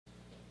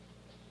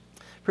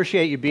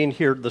Appreciate you being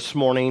here this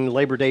morning.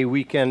 Labor Day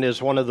weekend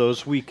is one of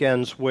those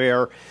weekends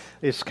where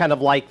it's kind of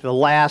like the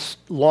last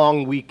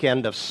long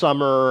weekend of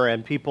summer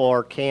and people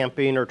are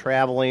camping or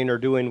traveling or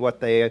doing what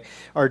they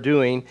are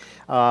doing.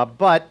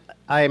 But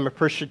I am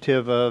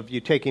appreciative of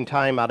you taking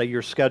time out of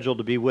your schedule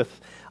to be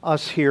with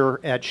us here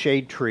at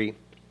Shade Tree.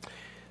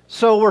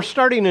 So we're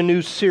starting a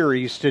new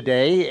series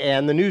today,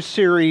 and the new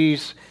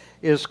series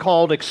is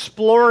called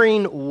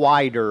Exploring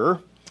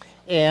Wider.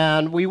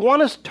 And we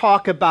want to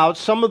talk about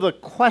some of the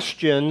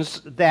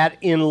questions that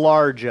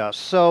enlarge us.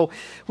 So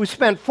we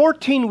spent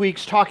 14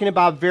 weeks talking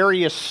about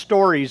various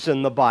stories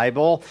in the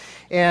Bible,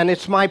 and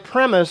it's my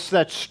premise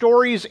that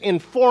stories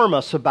inform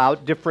us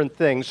about different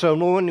things. So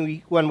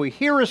when we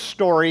hear a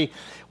story,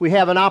 we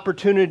have an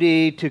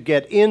opportunity to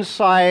get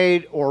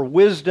insight or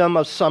wisdom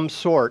of some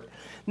sort.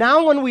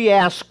 Now when we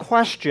ask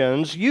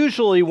questions,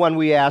 usually when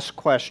we ask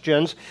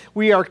questions,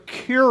 we are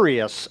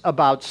curious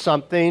about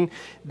something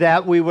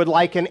that we would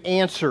like an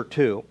answer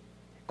to.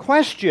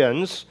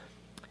 Questions,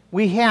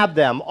 we have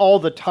them all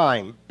the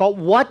time, but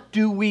what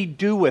do we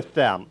do with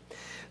them?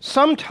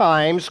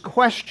 Sometimes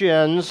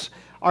questions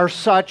are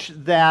such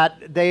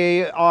that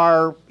they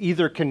are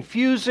either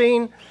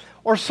confusing,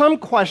 or some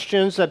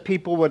questions that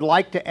people would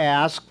like to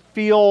ask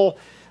feel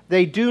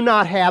they do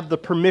not have the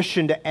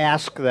permission to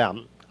ask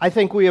them. I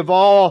think we have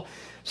all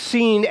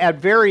seen at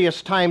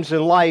various times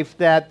in life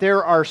that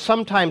there are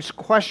sometimes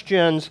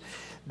questions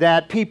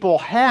that people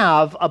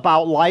have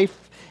about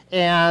life,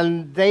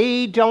 and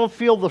they don't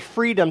feel the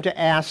freedom to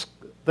ask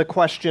the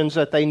questions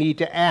that they need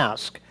to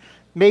ask.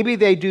 Maybe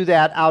they do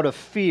that out of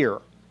fear.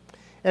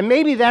 And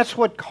maybe that's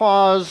what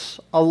caused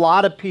a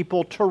lot of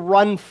people to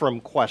run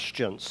from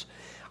questions.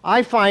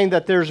 I find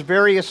that there's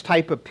various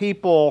type of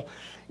people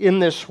in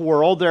this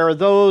world. There are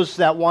those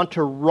that want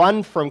to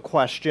run from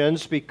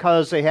questions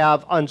because they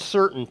have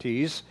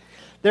uncertainties.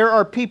 There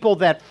are people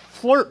that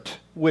flirt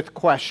with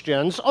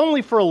questions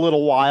only for a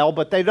little while,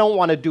 but they don't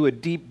want to do a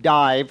deep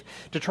dive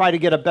to try to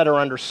get a better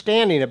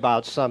understanding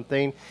about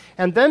something.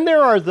 And then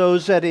there are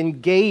those that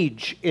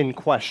engage in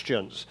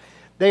questions.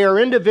 They are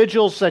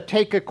individuals that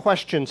take a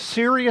question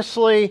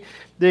seriously.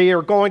 They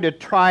are going to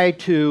try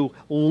to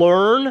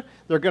learn.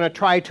 They're going to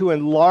try to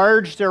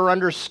enlarge their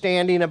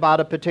understanding about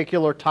a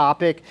particular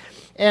topic.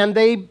 And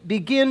they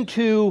begin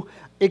to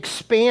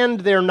expand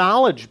their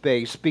knowledge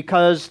base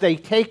because they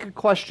take a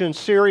question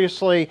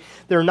seriously.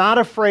 They're not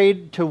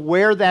afraid to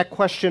where that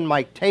question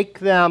might take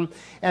them.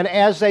 And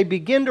as they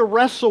begin to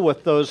wrestle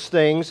with those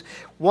things,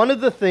 one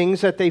of the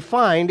things that they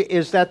find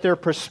is that their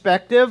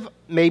perspective,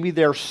 maybe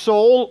their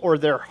soul or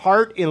their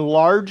heart,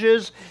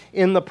 enlarges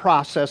in the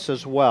process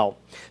as well.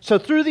 So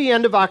through the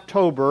end of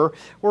October,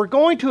 we're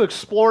going to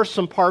explore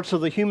some parts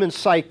of the human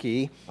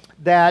psyche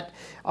that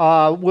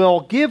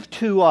will give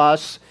to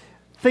us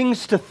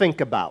things to think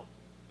about.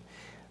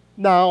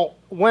 Now,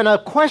 when a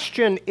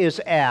question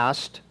is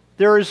asked,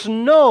 there is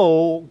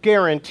no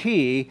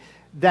guarantee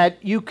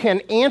that you can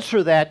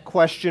answer that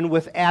question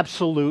with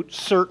absolute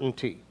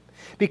certainty.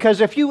 Because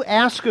if you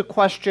ask a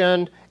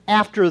question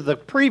after the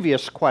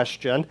previous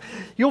question,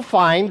 you'll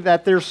find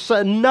that there's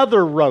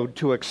another road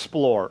to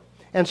explore.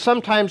 And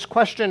sometimes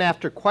question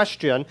after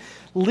question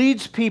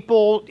leads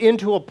people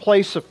into a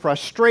place of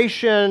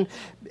frustration,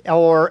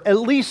 or at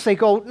least they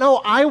go,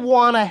 no, I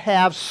want to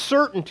have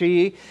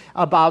certainty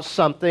about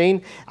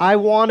something. I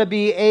want to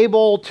be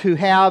able to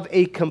have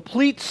a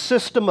complete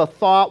system of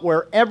thought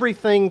where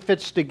everything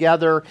fits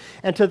together.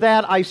 And to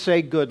that I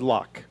say good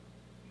luck.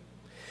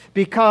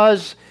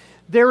 Because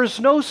there is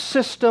no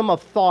system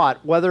of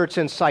thought, whether it's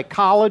in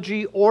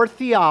psychology or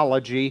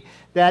theology,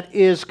 that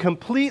is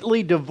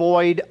completely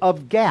devoid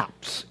of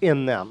gaps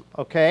in them,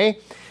 okay?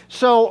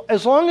 So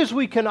as long as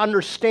we can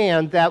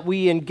understand that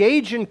we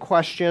engage in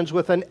questions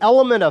with an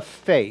element of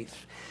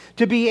faith,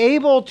 to be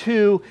able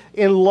to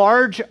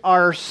enlarge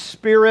our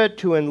spirit,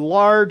 to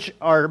enlarge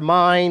our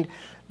mind,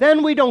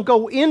 then we don't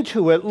go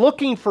into it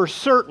looking for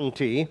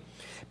certainty,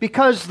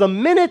 because the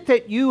minute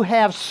that you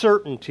have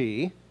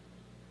certainty,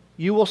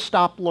 you will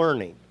stop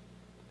learning.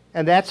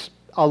 And that's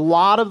a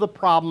lot of the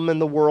problem in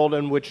the world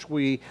in which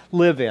we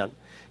live in.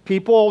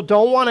 People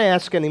don't want to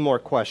ask any more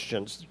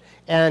questions,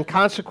 and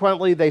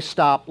consequently they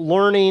stop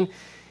learning,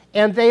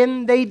 and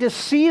then they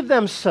deceive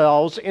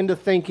themselves into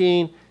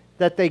thinking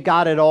that they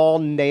got it all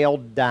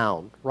nailed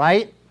down,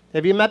 right?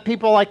 Have you met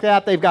people like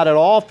that? They've got it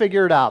all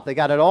figured out. They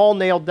got it all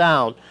nailed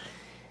down.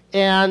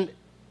 And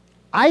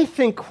I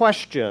think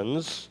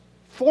questions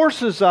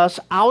forces us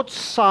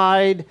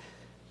outside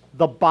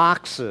the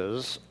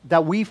boxes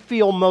that we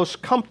feel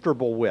most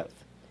comfortable with.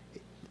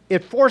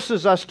 It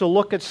forces us to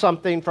look at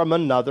something from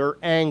another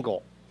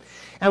angle.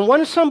 And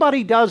when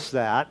somebody does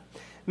that,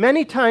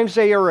 many times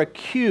they are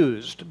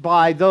accused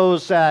by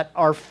those that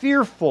are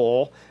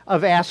fearful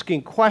of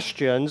asking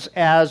questions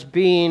as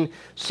being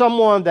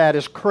someone that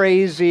is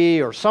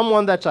crazy or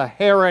someone that's a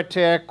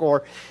heretic.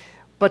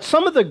 But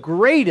some of the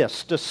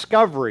greatest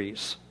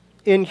discoveries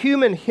in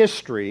human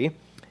history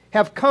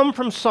have come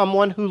from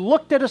someone who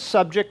looked at a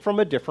subject from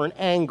a different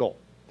angle.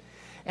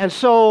 And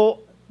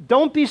so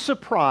don't be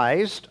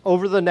surprised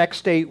over the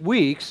next 8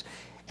 weeks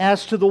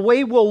as to the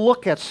way we'll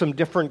look at some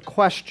different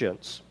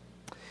questions.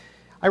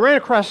 I ran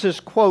across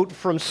this quote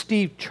from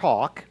Steve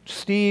Chalk.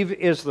 Steve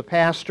is the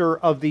pastor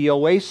of the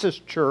Oasis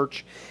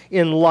Church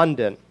in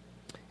London.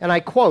 And I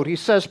quote, he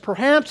says,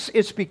 "Perhaps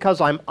it's because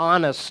I'm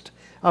honest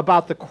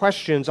about the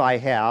questions I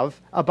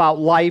have about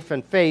life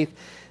and faith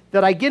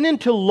that I get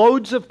into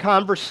loads of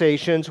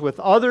conversations with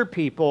other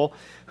people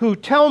who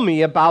tell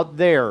me about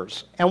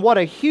theirs, and what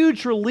a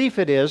huge relief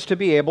it is to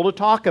be able to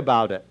talk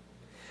about it.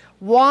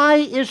 Why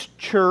is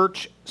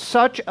church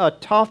such a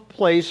tough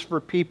place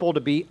for people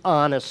to be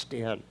honest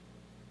in?"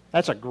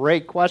 That's a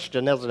great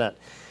question, isn't it?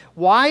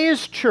 Why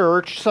is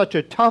church such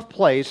a tough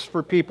place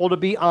for people to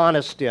be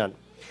honest in?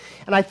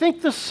 And I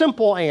think the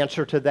simple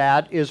answer to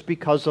that is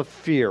because of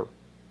fear.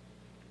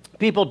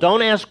 People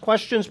don't ask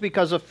questions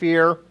because of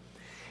fear,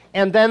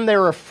 and then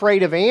they're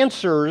afraid of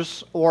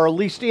answers, or at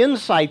least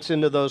insights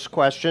into those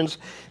questions,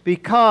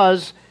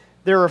 because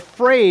they're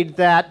afraid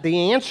that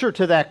the answer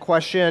to that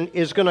question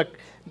is going to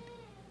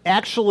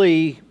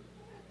actually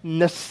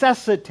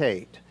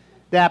necessitate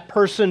that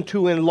person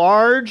to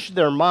enlarge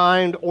their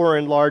mind or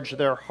enlarge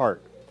their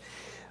heart.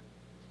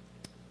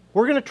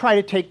 We're going to try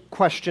to take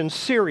questions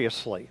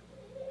seriously.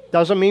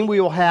 Doesn't mean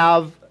we will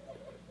have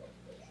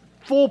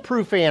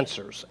foolproof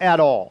answers at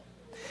all,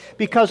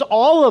 because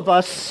all of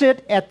us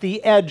sit at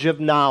the edge of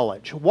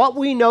knowledge. What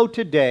we know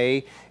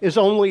today is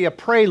only a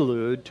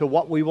prelude to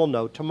what we will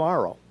know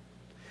tomorrow.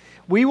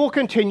 We will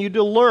continue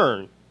to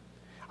learn.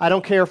 I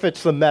don't care if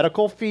it's the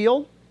medical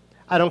field.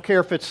 I don't care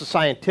if it's the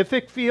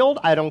scientific field.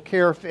 I don't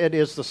care if it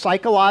is the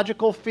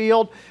psychological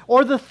field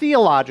or the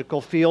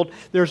theological field.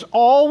 There's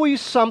always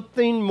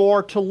something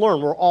more to learn.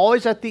 We're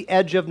always at the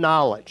edge of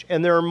knowledge,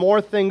 and there are more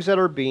things that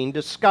are being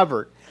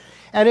discovered.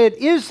 And it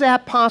is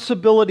that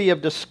possibility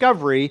of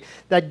discovery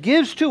that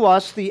gives to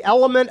us the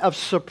element of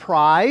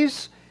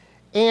surprise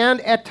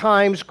and, at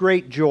times,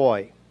 great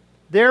joy.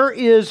 There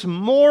is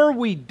more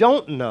we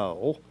don't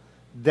know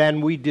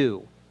than we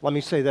do. Let me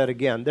say that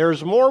again.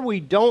 There's more we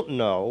don't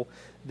know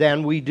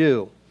than we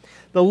do.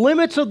 The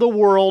limits of the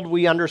world,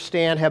 we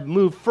understand, have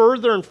moved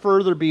further and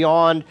further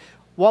beyond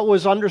what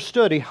was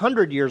understood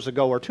 100 years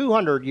ago or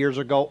 200 years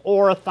ago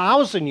or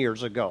 1,000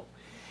 years ago.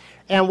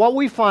 And what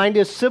we find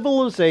is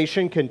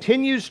civilization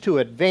continues to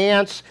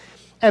advance,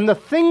 and the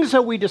things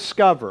that we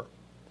discover,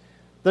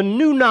 the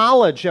new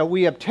knowledge that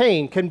we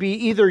obtain, can be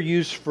either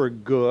used for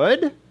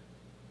good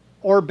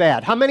or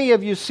bad. How many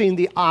of you seen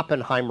the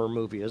Oppenheimer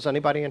movie? Has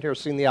anybody in here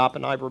seen the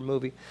Oppenheimer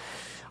movie?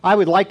 I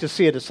would like to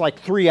see it. It's like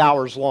 3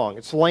 hours long.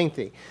 It's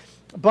lengthy.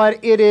 But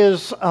it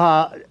is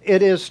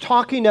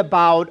talking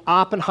about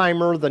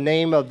Oppenheimer, the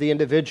name of the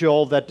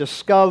individual that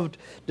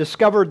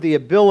discovered the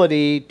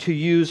ability to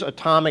use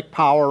atomic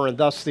power and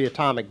thus the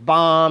atomic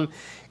bomb.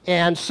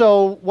 And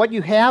so what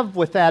you have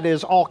with that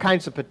is all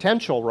kinds of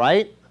potential,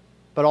 right?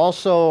 But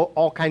also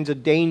all kinds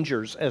of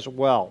dangers as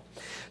well.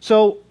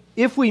 So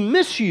if we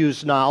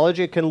misuse knowledge,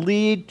 it can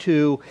lead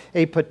to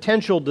a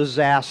potential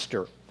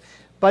disaster.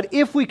 But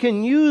if we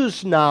can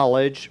use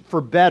knowledge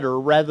for better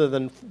rather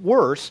than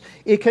worse,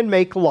 it can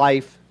make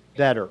life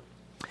better.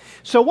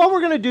 So what we're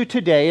going to do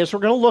today is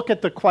we're going to look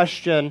at the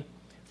question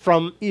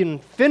from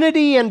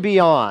infinity and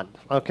beyond,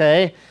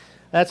 okay?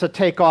 That's a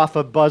takeoff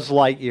of Buzz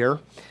Lightyear,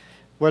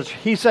 which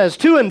he says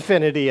to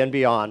infinity and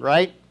beyond,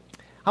 right?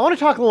 I want to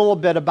talk a little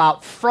bit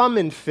about from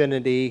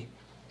infinity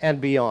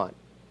and beyond.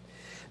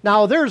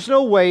 Now, there's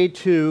no way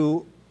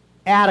to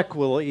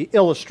adequately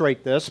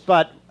illustrate this,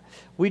 but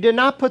we did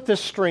not put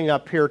this string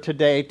up here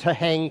today to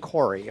hang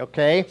Corey,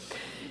 okay?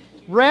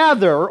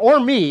 Rather, or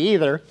me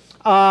either,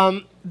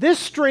 this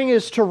string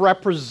is to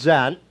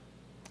represent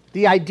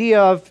the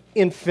idea of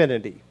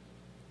infinity.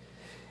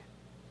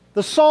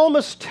 The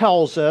psalmist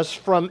tells us,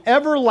 from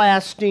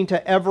everlasting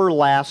to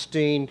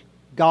everlasting,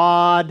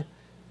 God,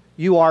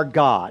 you are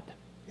God.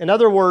 In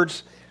other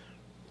words,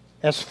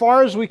 as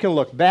far as we can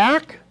look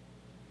back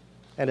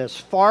and as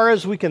far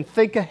as we can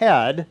think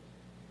ahead,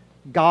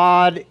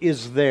 God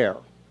is there.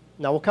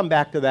 Now, we'll come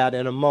back to that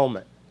in a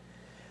moment.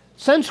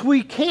 Since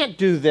we can't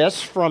do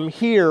this from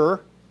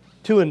here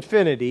to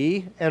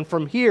infinity and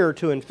from here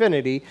to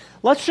infinity,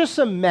 let's just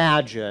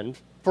imagine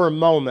for a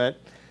moment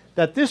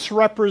that this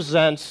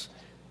represents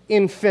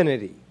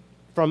infinity.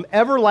 From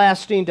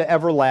everlasting to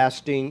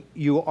everlasting,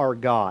 you are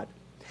God.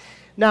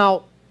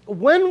 Now,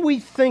 when we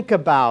think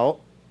about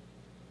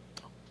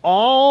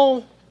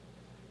all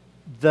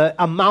the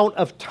amount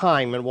of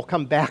time, and we'll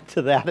come back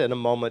to that in a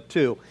moment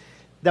too,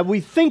 that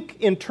we think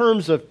in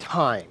terms of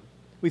time.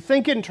 We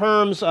think in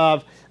terms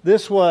of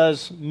this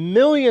was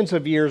millions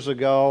of years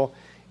ago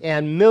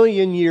and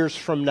million years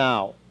from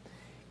now.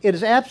 It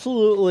is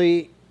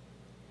absolutely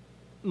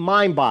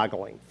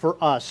mind-boggling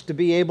for us to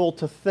be able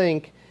to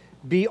think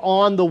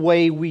beyond the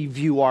way we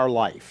view our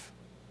life.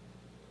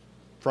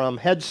 From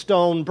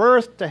headstone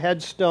birth to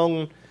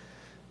headstone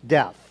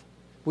death.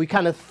 We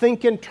kind of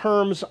think in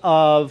terms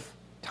of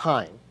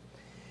time.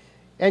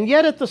 And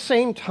yet at the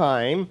same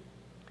time,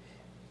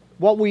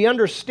 what we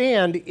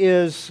understand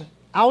is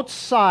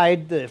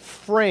outside the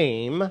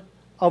frame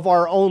of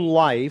our own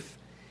life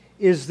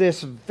is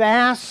this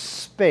vast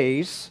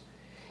space,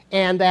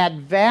 and that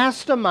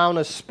vast amount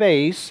of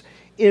space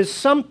is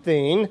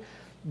something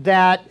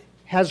that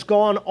has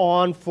gone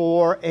on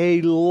for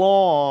a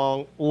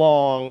long,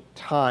 long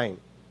time.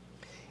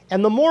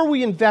 And the more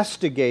we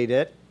investigate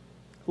it,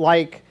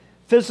 like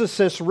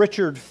physicist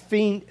Richard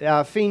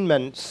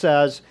Feynman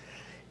says,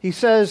 he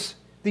says,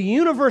 the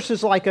universe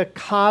is like a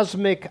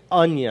cosmic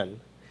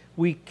onion.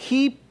 We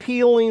keep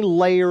peeling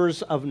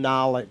layers of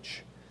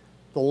knowledge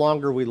the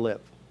longer we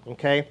live,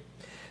 okay?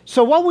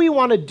 So what we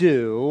want to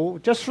do,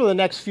 just for the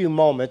next few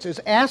moments, is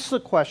ask the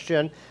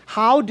question,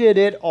 how did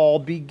it all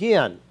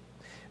begin?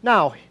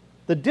 Now,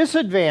 the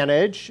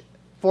disadvantage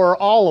for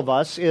all of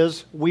us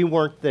is we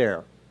weren't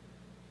there.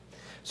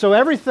 So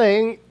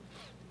everything,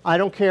 I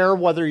don't care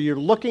whether you're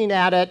looking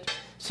at it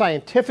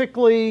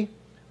scientifically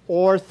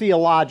or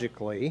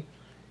theologically,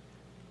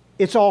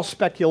 it's all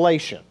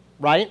speculation,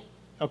 right?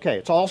 Okay,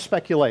 it's all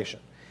speculation.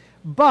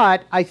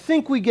 But I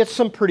think we get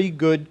some pretty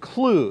good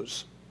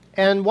clues.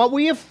 And what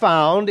we have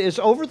found is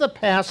over the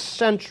past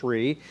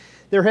century,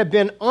 there have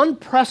been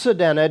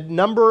unprecedented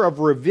number of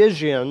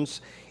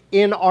revisions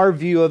in our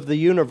view of the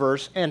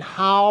universe and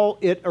how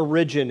it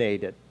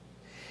originated.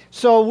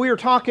 So we were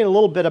talking a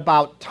little bit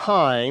about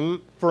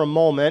time for a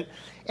moment,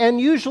 and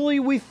usually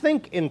we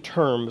think in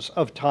terms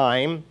of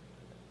time.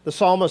 The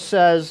psalmist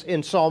says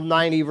in Psalm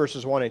 90,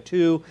 verses 1 and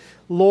 2,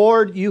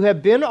 Lord, you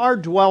have been our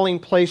dwelling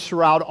place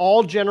throughout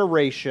all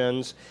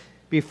generations,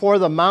 before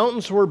the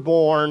mountains were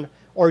born,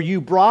 or you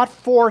brought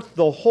forth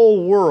the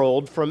whole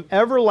world from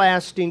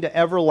everlasting to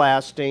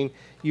everlasting,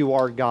 you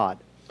are God.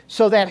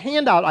 So that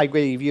handout I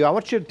gave you, I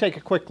want you to take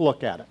a quick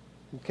look at it,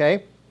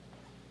 okay?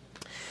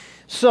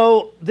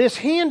 So this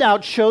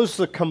handout shows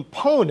the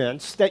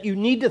components that you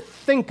need to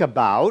think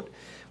about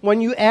when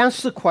you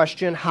ask the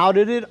question, how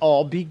did it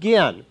all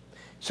begin?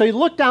 So you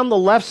look down the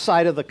left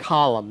side of the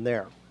column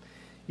there.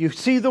 You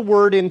see the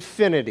word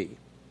infinity.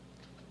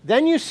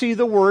 Then you see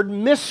the word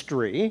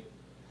mystery.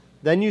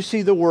 Then you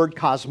see the word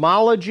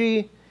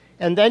cosmology.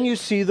 And then you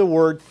see the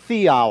word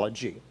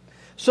theology.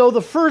 So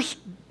the first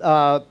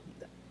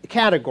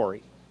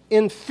category,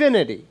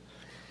 infinity.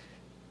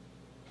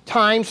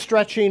 Time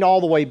stretching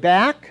all the way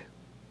back,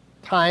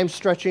 time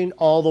stretching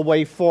all the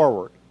way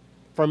forward.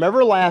 From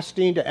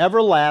everlasting to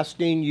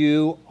everlasting,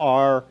 you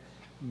are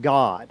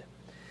God.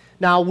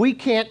 Now, we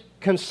can't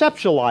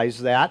conceptualize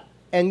that,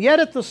 and yet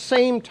at the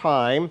same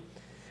time,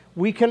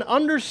 we can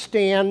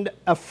understand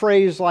a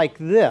phrase like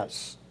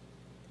this.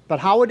 But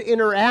how it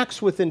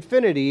interacts with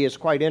infinity is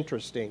quite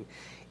interesting.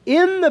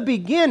 In the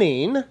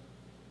beginning,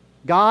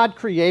 God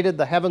created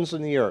the heavens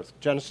and the earth,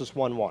 Genesis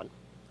 1:1,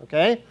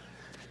 okay?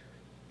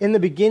 In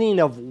the beginning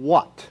of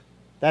what?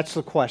 That's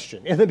the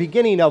question. In the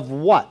beginning of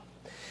what?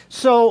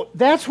 So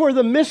that's where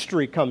the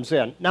mystery comes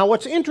in. Now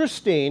what's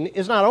interesting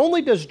is not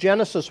only does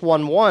Genesis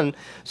 1:1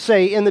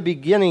 say in the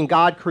beginning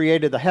God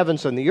created the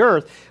heavens and the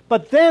earth,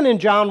 but then in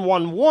John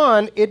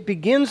 1:1 it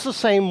begins the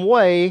same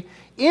way.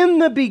 In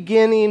the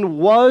beginning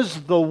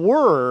was the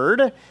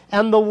Word,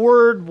 and the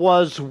Word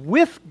was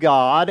with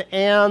God,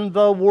 and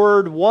the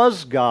Word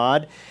was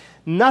God.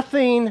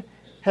 Nothing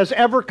has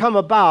ever come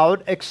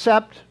about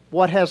except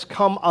what has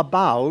come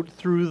about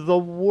through the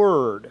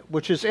Word,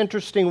 which is an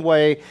interesting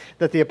way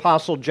that the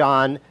Apostle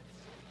John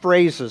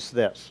phrases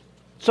this.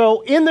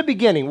 So in the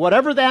beginning,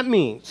 whatever that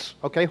means,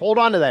 okay, hold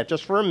on to that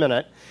just for a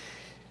minute.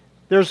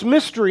 There's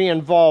mystery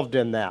involved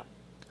in that.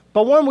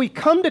 But when we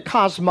come to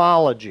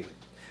cosmology,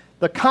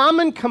 the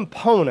common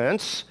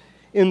components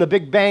in the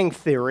Big Bang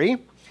Theory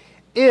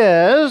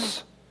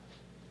is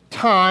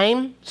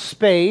time,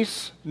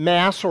 space,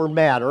 mass or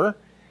matter,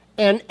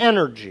 and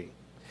energy.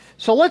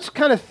 So let's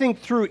kind of think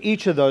through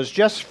each of those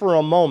just for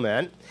a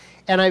moment.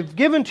 And I've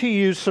given to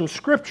you some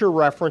scripture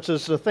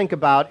references to think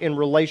about in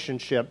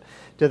relationship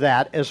to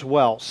that as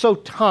well. So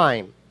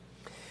time.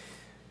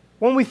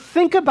 When we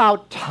think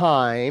about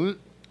time,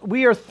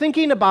 we are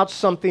thinking about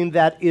something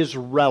that is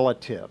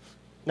relative.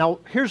 Now,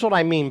 here's what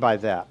I mean by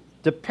that.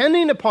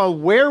 Depending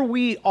upon where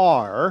we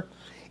are,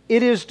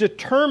 it is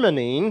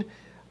determining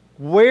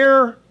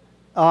where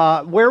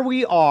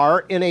we are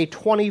in a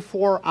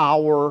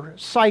 24-hour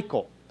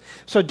cycle.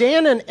 So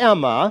Dan and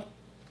Emma,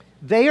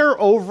 they are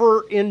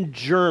over in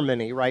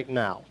Germany right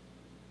now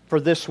for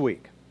this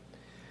week.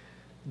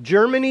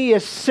 Germany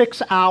is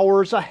 6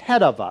 hours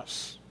ahead of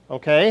us,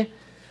 okay?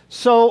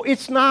 So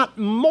it's not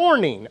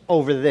morning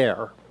over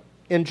there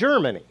in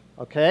Germany,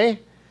 okay?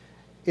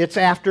 It's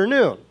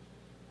afternoon.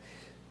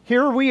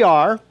 Here we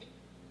are,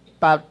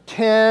 about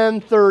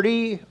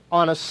 10:30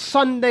 on a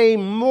Sunday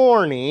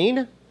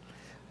morning,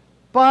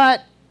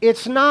 but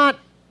it's not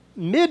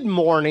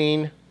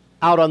mid-morning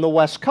out on the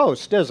West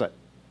Coast, is it?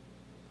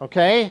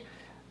 Okay?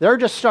 They're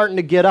just starting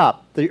to get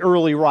up, the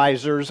early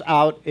risers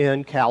out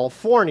in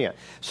California.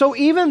 So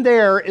even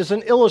there is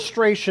an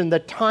illustration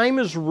that time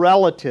is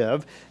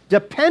relative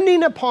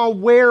depending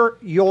upon where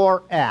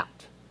you're at.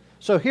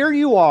 So here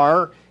you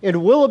are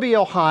in Willoughby,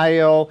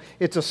 Ohio.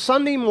 It's a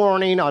Sunday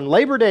morning on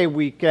Labor Day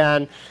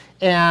weekend,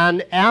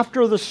 and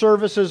after the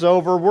service is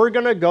over, we're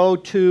going to go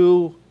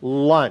to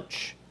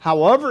lunch.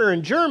 However,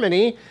 in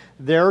Germany,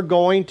 they're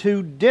going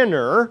to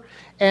dinner,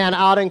 and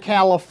out in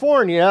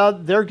California,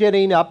 they're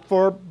getting up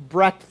for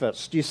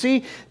breakfast. You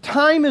see,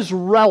 time is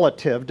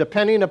relative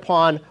depending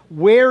upon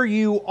where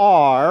you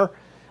are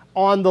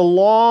on the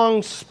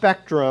long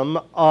spectrum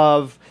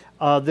of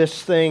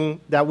this thing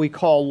that we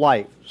call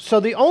life. So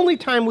the only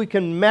time we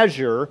can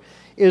measure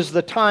is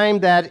the time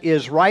that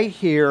is right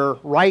here,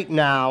 right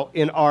now,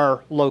 in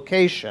our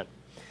location.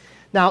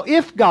 Now,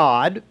 if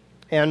God,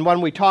 and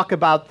when we talk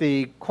about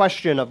the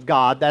question of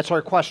God, that's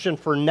our question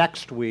for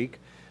next week,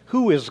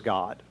 who is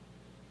God?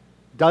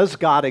 Does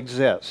God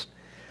exist?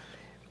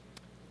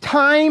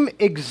 Time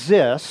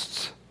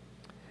exists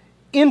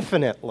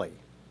infinitely.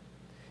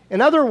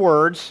 In other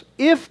words,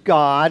 if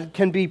God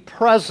can be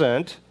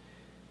present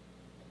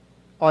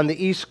on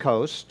the East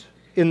Coast,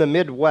 in the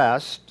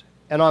Midwest,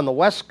 and on the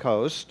West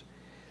Coast,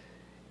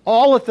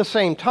 all at the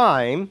same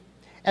time,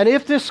 and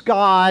if this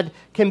God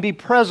can be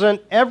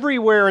present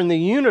everywhere in the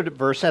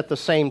universe at the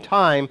same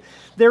time,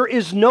 there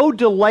is no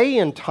delay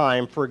in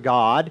time for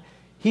God.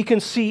 He can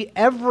see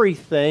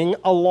everything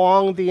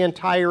along the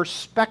entire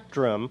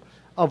spectrum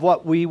of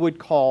what we would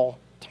call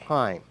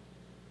time.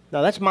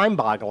 Now that's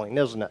mind-boggling,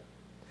 isn't it?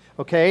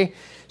 Okay?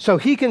 So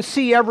he can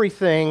see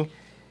everything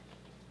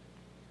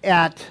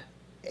at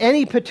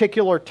any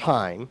particular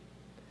time,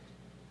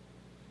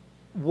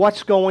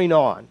 what's going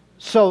on.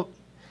 So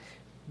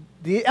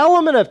the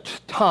element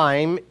of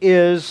time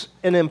is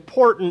an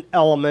important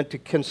element to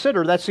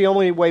consider. That's the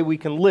only way we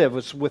can live,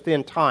 is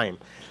within time.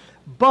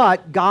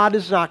 But God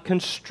is not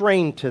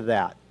constrained to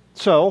that.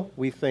 So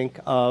we think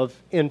of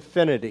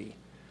infinity.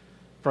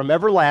 From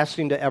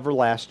everlasting to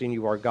everlasting,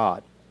 you are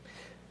God.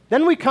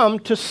 Then we come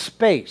to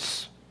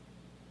space.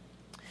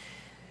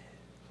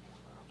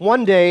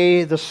 One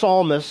day, the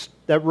psalmist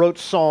that wrote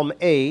Psalm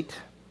 8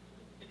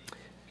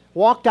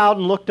 walked out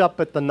and looked up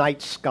at the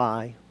night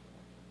sky.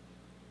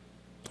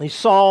 He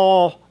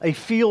saw a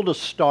field of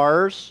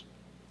stars,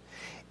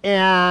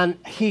 and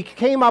he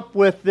came up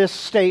with this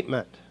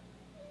statement: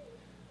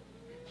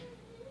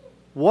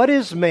 what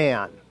is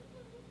man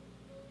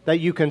that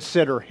you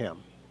consider him?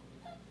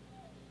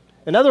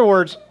 In other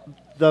words,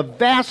 the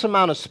vast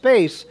amount of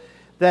space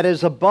that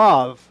is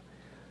above,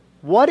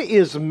 what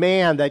is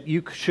man that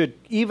you should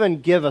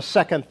even give a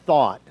second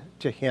thought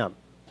to him?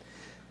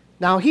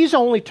 Now, he's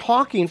only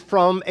talking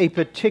from a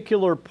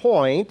particular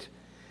point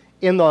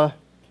in the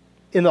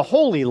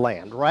Holy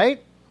Land,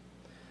 right?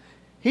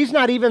 He's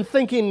not even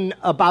thinking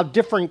about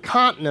different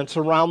continents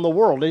around the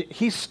world.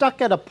 He's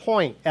stuck at a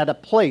point, at a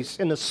place,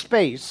 in a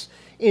space,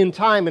 in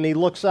time, and he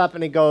looks up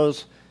and he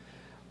goes,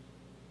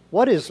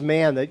 what is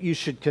man that you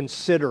should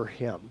consider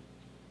him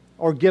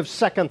or give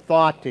second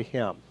thought to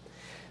him?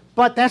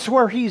 But that's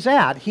where he's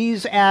at.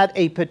 He's at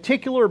a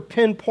particular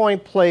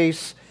pinpoint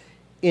place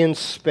in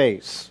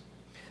space.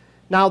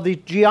 Now, the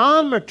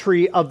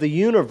geometry of the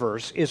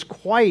universe is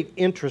quite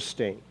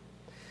interesting.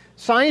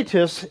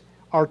 Scientists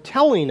are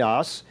telling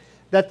us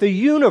that the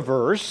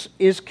universe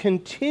is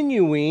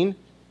continuing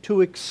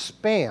to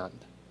expand.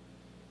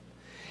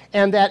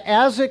 And that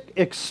as it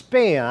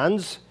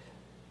expands,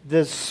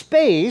 the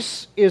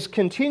space is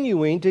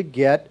continuing to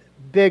get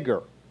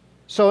bigger.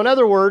 So in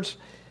other words,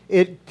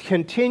 it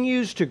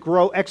continues to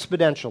grow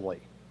exponentially.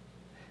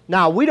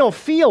 Now, we don't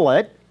feel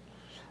it,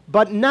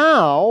 but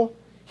now,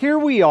 here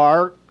we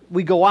are,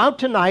 we go out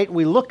tonight,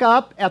 we look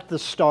up at the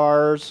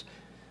stars,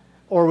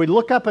 or we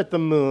look up at the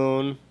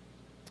moon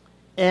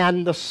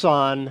and the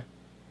sun,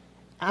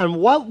 and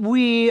what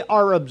we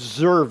are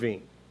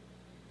observing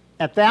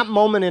at that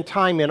moment in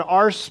time in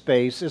our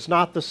space is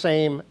not the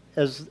same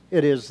as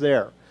it is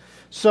there.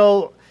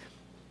 So,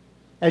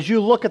 as you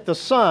look at the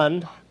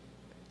sun,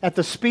 at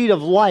the speed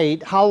of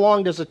light, how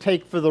long does it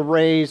take for the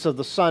rays of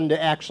the sun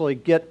to actually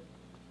get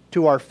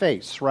to our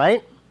face,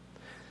 right?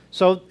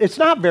 So, it's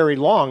not very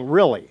long,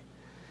 really.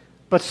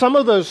 But some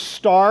of those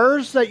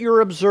stars that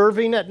you're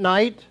observing at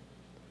night,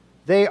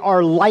 they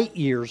are light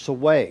years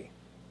away.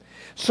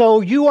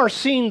 So you are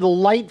seeing the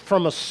light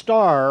from a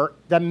star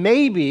that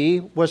maybe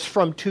was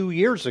from 2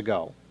 years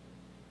ago,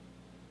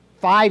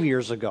 5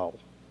 years ago,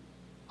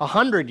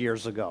 100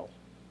 years ago,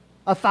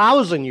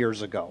 1,000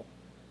 years ago.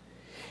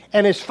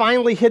 And it's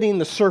finally hitting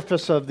the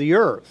surface of the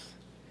earth.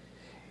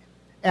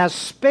 As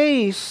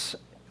space,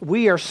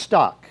 we are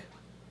stuck.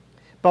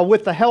 But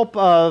with the help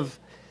of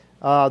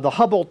the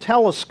Hubble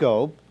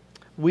telescope,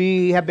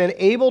 we have been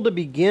able to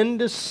begin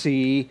to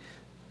see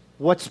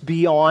what's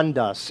beyond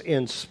us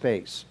in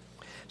space.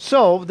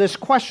 So this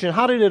question,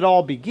 how did it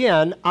all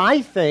begin,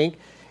 I think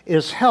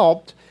is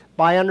helped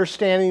by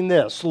understanding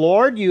this.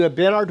 Lord, you have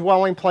been our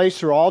dwelling place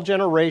through all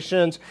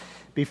generations.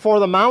 Before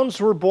the mountains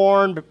were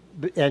born,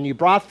 and you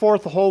brought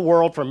forth the whole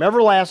world from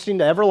everlasting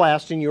to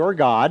everlasting, you are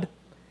God.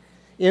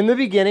 In the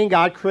beginning,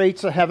 God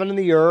creates the heaven and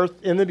the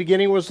earth. In the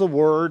beginning was the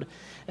Word.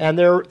 And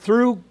there,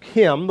 through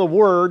him, the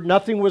Word,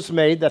 nothing was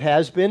made that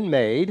has been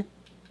made.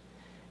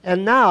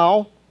 And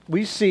now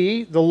we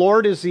see the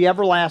Lord is the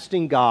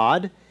everlasting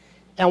God.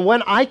 And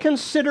when I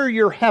consider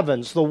your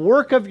heavens, the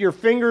work of your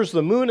fingers,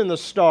 the moon and the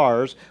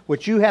stars,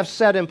 which you have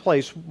set in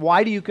place,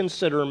 why do you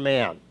consider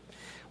man?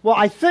 Well,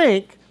 I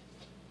think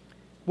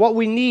what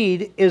we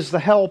need is the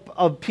help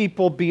of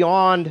people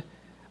beyond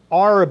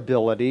our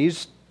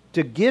abilities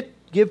to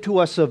give to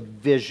us a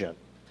vision.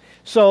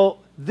 So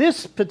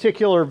this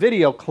particular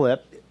video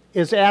clip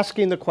is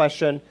asking the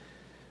question,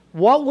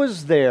 what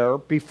was there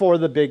before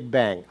the Big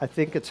Bang? I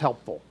think it's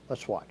helpful.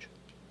 Let's watch.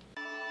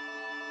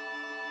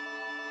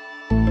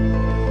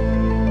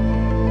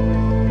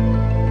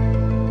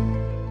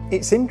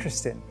 It's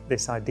interesting,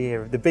 this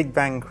idea of the Big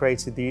Bang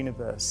created the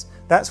universe.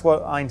 That's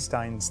what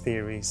Einstein's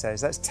theory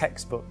says. That's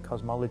textbook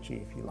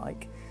cosmology, if you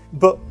like.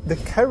 But the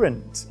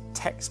current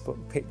textbook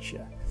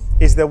picture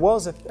is there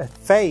was a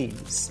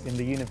phase in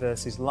the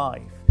universe's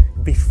life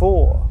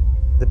before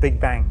the Big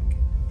Bang,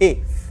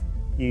 if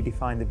you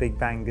define the Big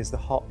Bang as the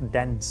hot,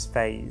 dense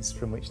phase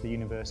from which the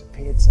universe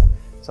appeared to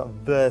sort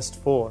of burst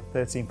forth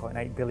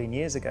 13.8 billion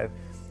years ago.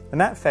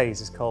 And that phase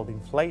is called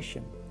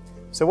inflation.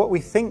 So what we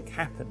think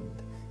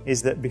happened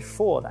is that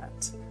before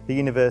that, the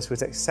universe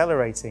was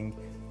accelerating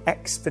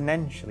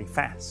exponentially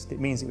fast. It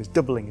means it was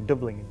doubling and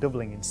doubling and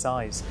doubling in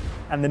size.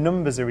 And the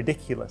numbers are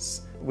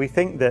ridiculous. We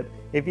think that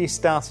if you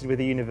started with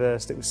a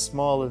universe that was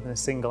smaller than a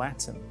single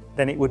atom,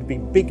 then it would be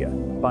bigger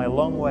by a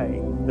long way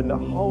than the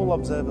whole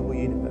observable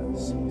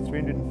universe,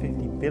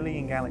 350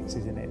 billion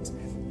galaxies in it,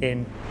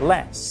 in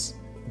less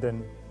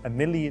than a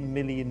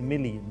millionths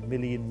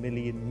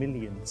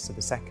of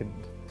a second.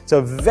 So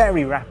a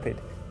very rapid,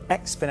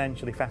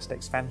 exponentially fast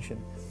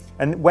expansion.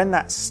 And when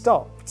that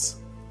stopped,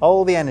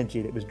 all the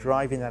energy that was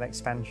driving that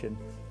expansion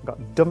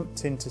got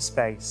dumped into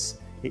space.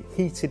 It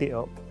heated it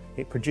up.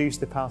 It produced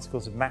the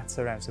particles of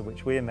matter out of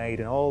which we're made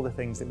and all the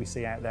things that we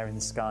see out there in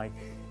the sky.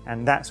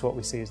 And that's what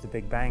we see as the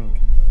Big Bang.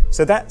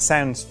 So that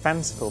sounds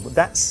fanciful, but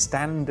that's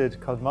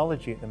standard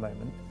cosmology at the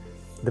moment.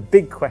 The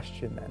big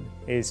question then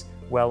is,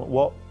 well,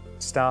 what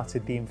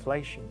started the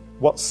inflation?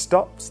 What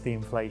stopped the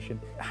inflation?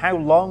 How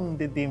long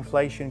did the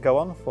inflation go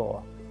on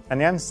for?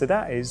 And the answer to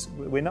that is,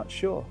 we're not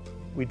sure.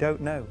 We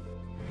don't know.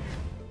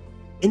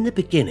 In the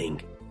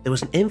beginning, there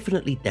was an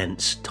infinitely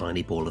dense,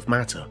 tiny ball of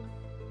matter,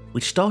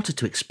 which started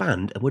to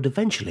expand and would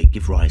eventually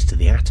give rise to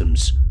the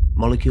atoms,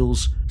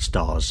 molecules,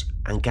 stars,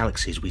 and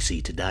galaxies we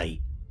see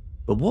today.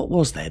 But what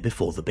was there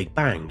before the Big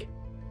Bang?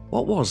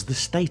 What was the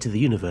state of the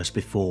universe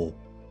before,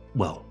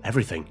 well,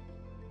 everything?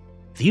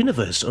 The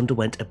universe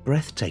underwent a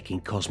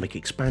breathtaking cosmic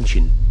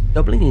expansion,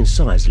 doubling in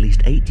size at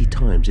least 80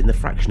 times in the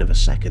fraction of a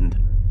second.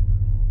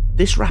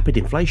 This rapid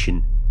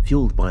inflation,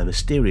 fueled by a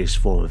mysterious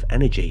form of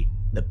energy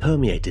that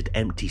permeated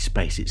empty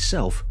space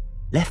itself,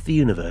 left the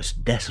universe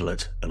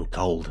desolate and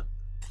cold.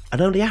 And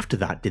only after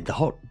that did the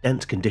hot,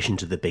 dense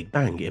conditions of the Big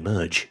Bang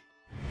emerge.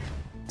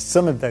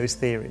 Some of those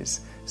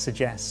theories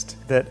suggest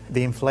that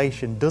the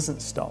inflation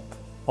doesn't stop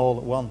all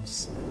at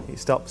once. It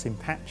stops in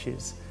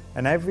patches,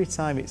 and every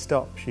time it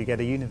stops you get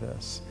a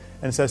universe.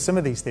 And so some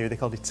of these theories, they're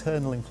called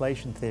eternal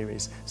inflation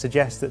theories,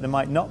 suggest that there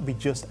might not be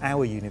just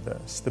our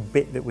universe, the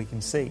bit that we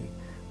can see,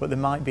 but there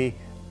might be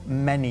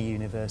many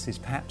universes,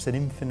 perhaps an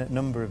infinite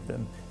number of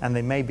them, and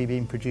they may be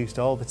being produced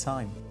all the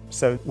time.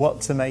 So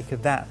what to make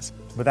of that?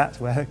 But that's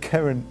where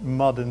current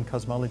modern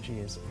cosmology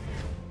is.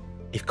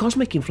 If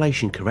cosmic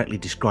inflation correctly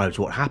describes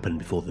what happened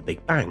before the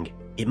Big Bang,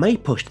 it may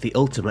push to the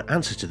ultimate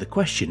answer to the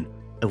question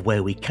of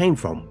where we came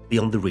from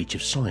beyond the reach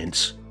of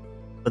science.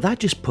 But that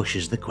just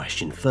pushes the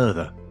question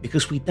further,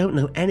 because we don't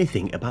know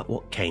anything about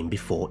what came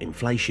before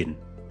inflation,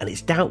 and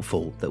it's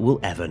doubtful that we'll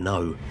ever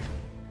know.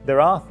 There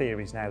are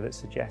theories now that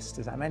suggest,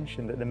 as I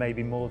mentioned, that there may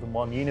be more than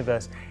one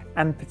universe,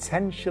 and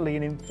potentially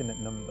an infinite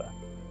number.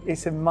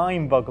 It's a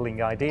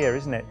mind-boggling idea,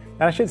 isn't it?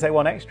 And I should say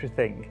one extra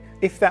thing.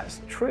 If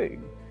that's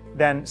true,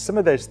 then some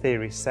of those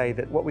theories say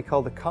that what we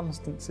call the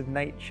constants of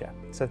nature,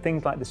 so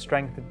things like the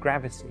strength of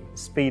gravity, the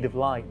speed of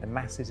light, the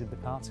masses of the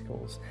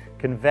particles,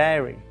 can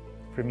vary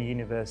from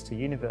universe to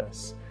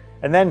universe.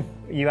 And then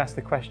you ask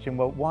the question,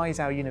 well, why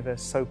is our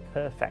universe so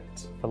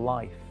perfect for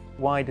life?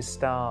 Why do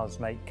stars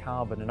make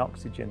carbon and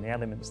oxygen, the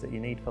elements that you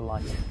need for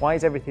life? Why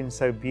is everything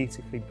so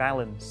beautifully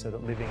balanced so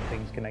that living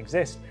things can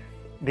exist?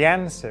 The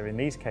answer in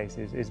these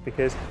cases is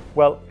because,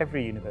 well,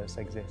 every universe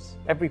exists.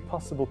 Every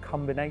possible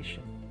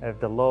combination of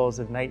the laws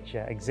of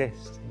nature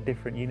exists in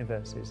different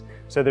universes.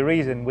 So the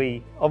reason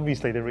we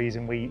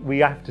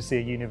have to see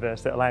a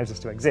universe that allows us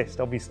to exist,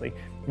 obviously.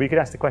 We could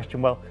ask the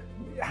question, well,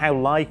 how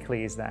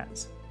likely is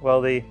that? Well,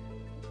 the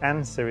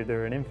answer, if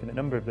there are an infinite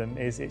number of them,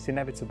 is it's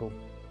inevitable,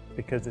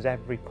 because there's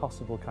every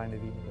possible kind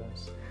of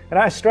universe. And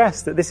I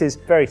stress that this is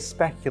very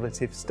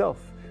speculative stuff,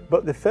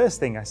 but the first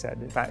thing I said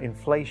about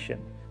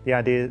inflation, the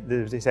idea that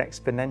there was this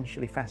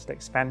exponentially fast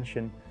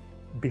expansion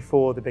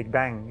before the Big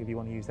Bang, if you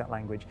want to use that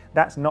language,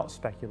 that's not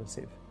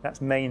speculative.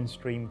 That's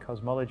mainstream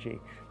cosmology.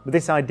 But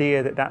this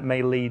idea that that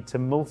may lead to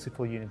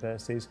multiple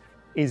universes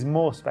is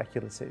more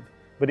speculative,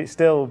 but it's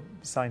still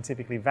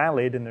scientifically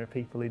valid, and there are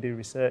people who do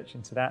research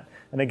into that.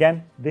 And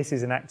again, this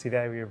is an active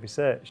area of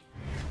research.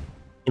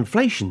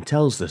 Inflation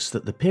tells us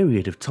that the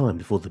period of time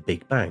before the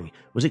Big Bang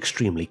was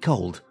extremely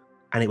cold,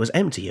 and it was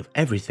empty of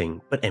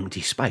everything but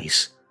empty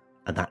space,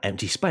 and that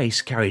empty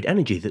space carried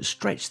energy that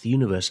stretched the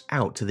universe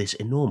out to this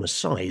enormous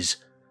size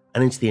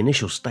and into the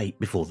initial state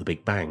before the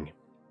Big Bang.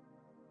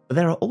 But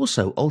there are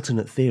also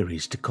alternate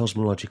theories to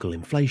cosmological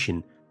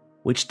inflation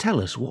which tell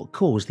us what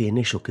caused the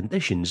initial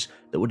conditions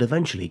that would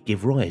eventually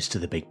give rise to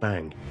the Big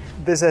Bang.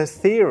 There's a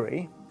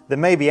theory there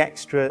may be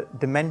extra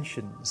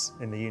dimensions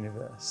in the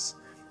universe.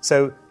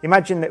 So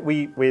imagine that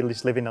we're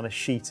just living on a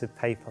sheet of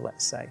paper,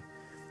 let's say.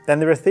 Then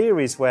there are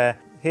theories where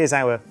here's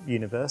our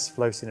universe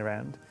floating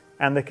around,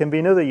 and there can be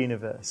another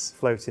universe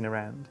floating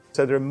around.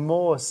 So there are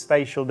more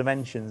spatial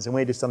dimensions, and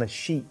we're just on a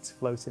sheet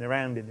floating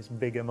around in this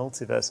bigger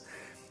multiverse.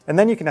 And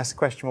then you can ask the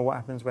question, well, what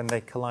happens when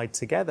they collide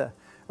together?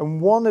 And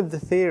one of the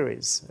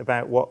theories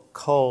about what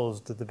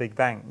caused the Big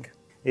Bang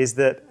is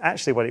that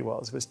actually what it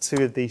was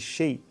two of these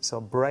sheets,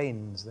 or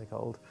brains they're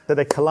called. So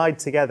they collide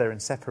together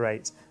and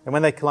separate. And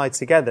when they collide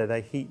together,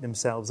 they heat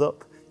themselves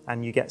up,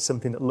 and you get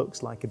something that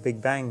looks like a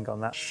Big Bang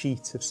on that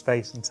sheet of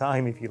space and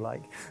time, if you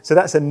like. So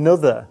that's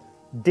another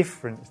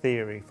different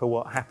theory for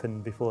what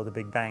happened before the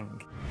Big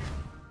Bang.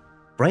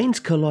 Brains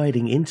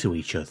colliding into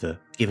each other,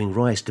 giving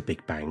rise to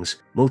Big Bangs,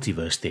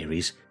 multiverse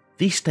theories,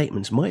 these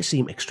statements might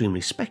seem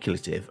extremely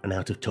speculative and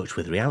out of touch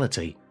with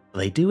reality, but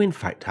they do in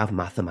fact have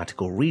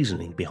mathematical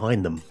reasoning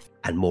behind them.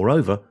 And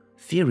moreover,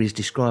 theories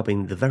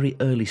describing the very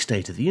early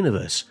state of the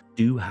universe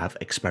do have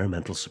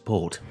experimental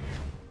support.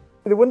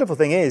 The wonderful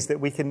thing is that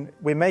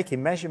we're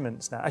making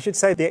measurements now. I should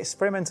say the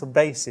experimental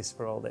basis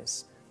for all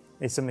this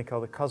is something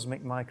called the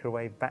Cosmic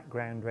Microwave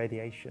Background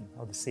Radiation,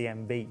 or the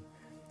CMB.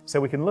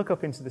 So we can look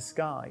up into the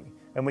sky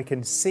and we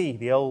can see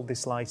the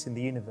oldest light in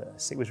the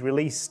universe. It was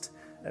released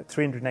at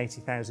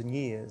 380,000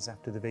 years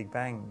after the Big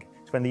Bang.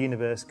 It's when the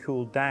universe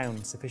cooled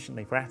down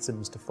sufficiently for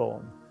atoms to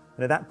form.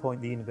 And at that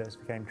point the universe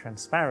became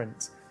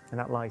transparent, and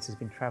that light has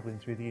been travelling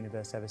through the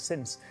universe ever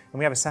since. And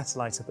we have a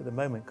satellite up at the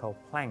moment called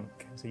Planck.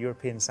 It's a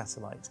European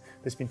satellite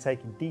that's been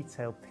taking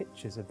detailed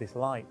pictures of this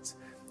light.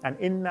 And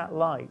in that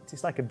light,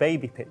 it's like a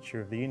baby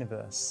picture of the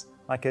universe,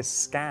 like a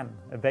scan,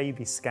 a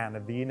baby scan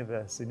of the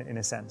universe in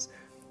a sense.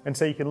 And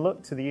so you can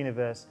look to the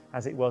universe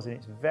as it was in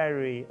its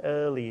very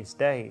earliest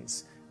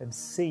days and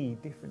see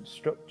different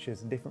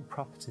structures and different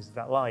properties of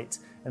that light.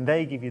 And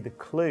they give you the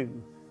clue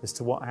as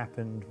to what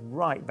happened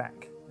right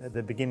back at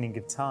the beginning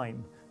of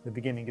time, the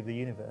beginning of the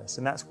universe.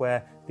 And that's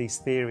where these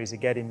theories are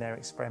getting their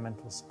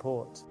experimental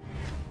support.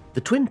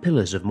 The twin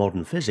pillars of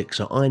modern physics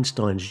are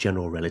Einstein's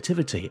general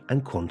relativity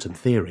and quantum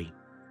theory.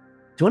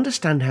 To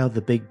understand how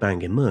the Big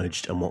Bang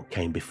emerged and what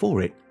came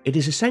before it, it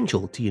is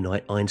essential to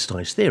unite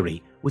Einstein's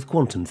theory with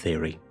quantum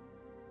theory.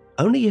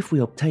 Only if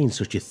we obtain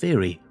such a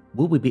theory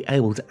will we be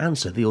able to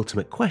answer the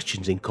ultimate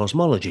questions in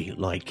cosmology,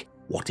 like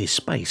what is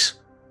space,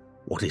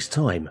 what is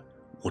time,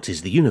 what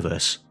is the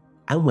universe,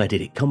 and where did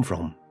it come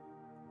from?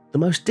 The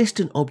most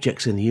distant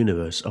objects in the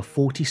universe are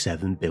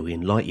 47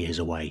 billion light-years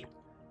away,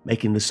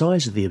 making the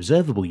size of the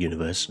observable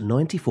universe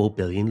 94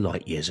 billion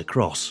light-years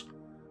across.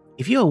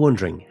 If you are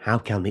wondering how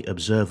can the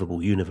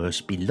observable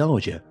universe be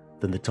larger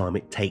than the time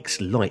it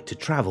takes light to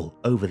travel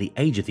over the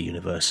age of the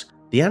universe,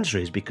 the answer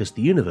is because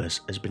the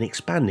universe has been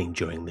expanding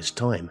during this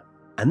time,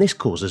 and this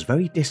causes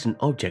very distant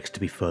objects to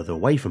be further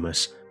away from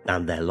us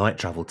than their light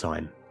travel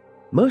time.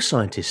 Most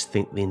scientists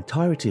think the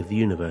entirety of the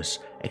universe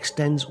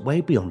extends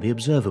way beyond the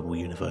observable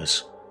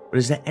universe, but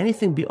is there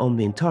anything beyond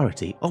the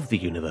entirety of the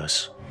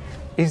universe?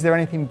 Is there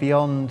anything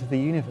beyond the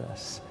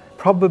universe?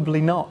 Probably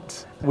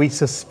not. We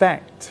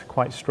suspect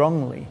quite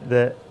strongly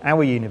that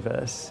our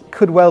universe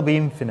could well be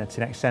infinite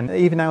in extent,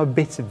 even our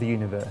bit of the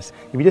universe.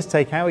 If you just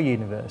take our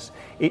universe,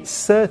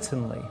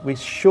 we're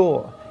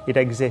sure it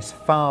exists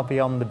far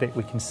beyond the bit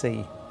we can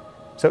see.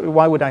 So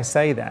why would I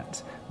say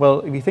that? Well,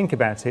 if you think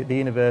about it, the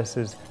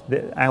universe,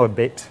 our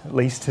bit at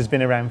least, has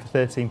been around for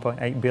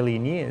 13.8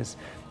 billion years.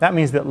 That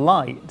means that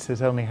light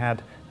has only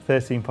had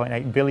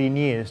 13.8 billion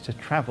years to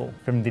travel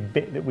from the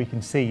bit that we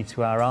can see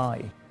to our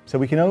eye. So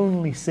we can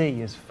only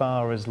see as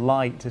far as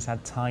light has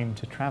had time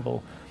to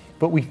travel.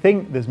 But we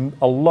think there's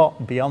a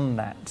lot beyond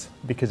that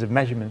because of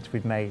measurements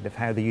we've made of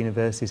how the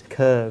universe is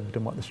curved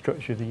and what the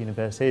structure of the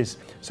universe is.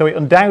 So it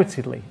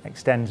undoubtedly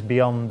extends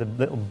beyond the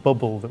little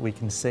bubble that we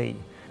can see.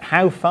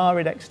 How far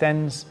it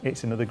extends,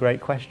 it's another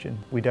great question.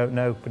 We don't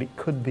know, but it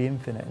could be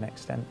infinite in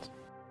extent.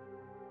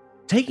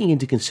 Taking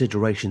into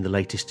consideration the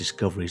latest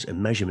discoveries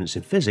and measurements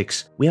in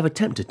physics, we have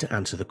attempted to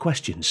answer the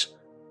questions.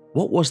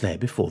 What was there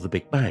before the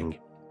Big Bang?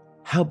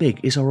 How big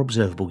is our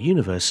observable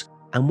universe,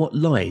 and what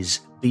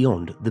lies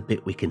beyond the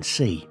bit we can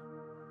see?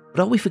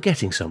 But are we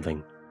forgetting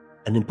something?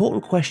 An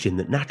important question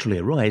that naturally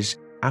arises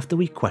after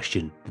we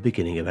question the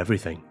beginning of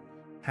everything.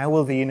 How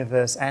will the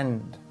universe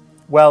end?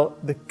 Well,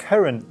 the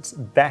current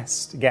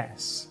best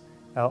guess,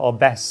 or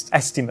best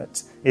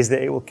estimate, is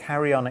that it will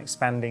carry on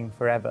expanding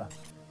forever.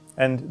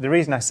 And the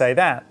reason I say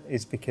that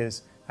is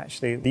because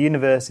actually the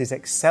universe is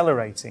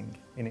accelerating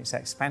in its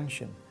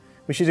expansion,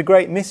 which is a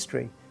great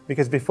mystery,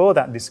 because before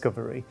that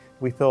discovery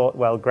we thought,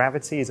 well,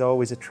 gravity is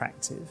always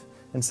attractive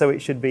And so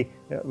it should be,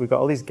 we've got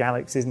all these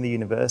galaxies in the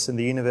universe, and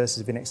the universe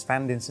has been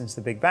expanding since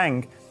the Big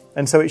Bang,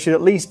 and so it should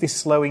at least be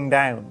slowing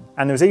down.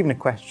 And there was even a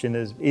question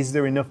as, is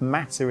there enough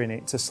matter in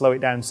it to slow it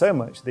down so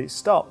much that it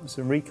stops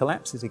and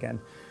recollapses again?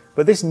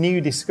 But this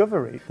new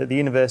discovery that the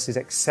universe is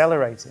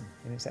accelerating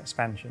in its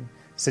expansion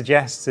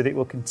suggests that it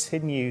will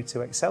continue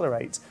to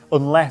accelerate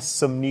unless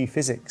some new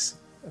physics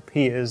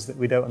appears that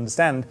we don't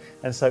understand,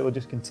 and so it will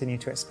just continue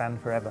to expand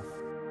forever.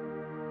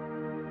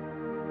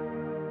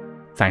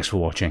 Thanks for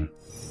watching.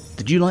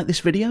 Did you like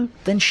this video?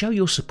 Then show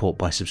your support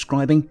by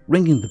subscribing,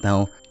 ringing the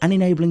bell, and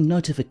enabling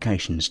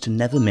notifications to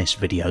never miss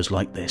videos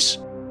like this.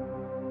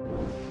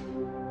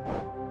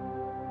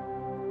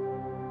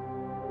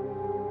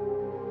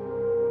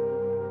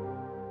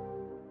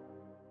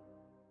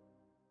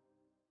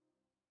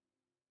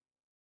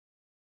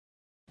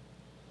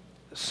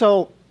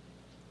 So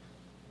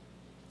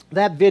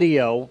that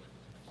video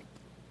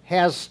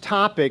has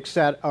topics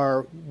that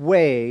are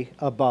way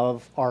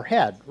above our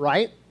head,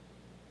 right?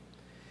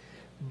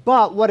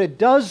 But what it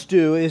does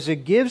do is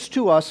it gives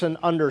to us an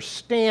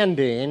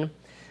understanding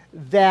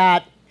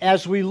that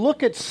as we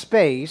look at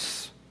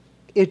space,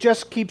 it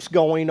just keeps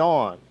going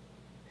on.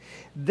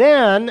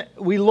 Then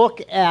we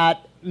look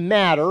at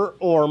matter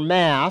or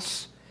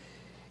mass,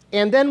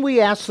 and then we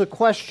ask the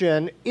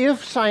question,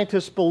 if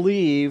scientists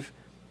believe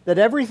that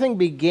everything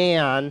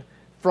began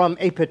from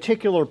a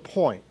particular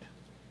point,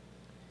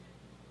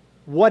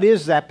 what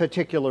is that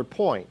particular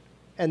point?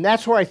 And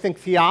that's where I think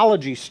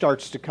theology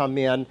starts to come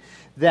in,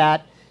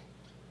 that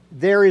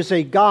there is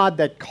a God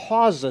that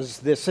causes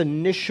this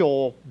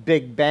initial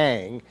Big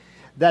Bang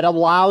that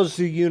allows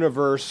the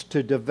universe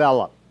to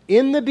develop.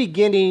 In the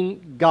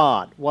beginning,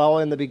 God. Well,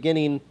 in the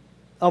beginning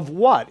of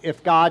what?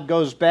 If God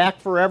goes back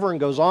forever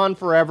and goes on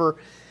forever,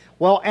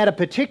 well, at a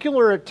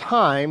particular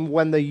time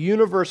when the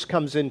universe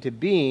comes into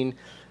being,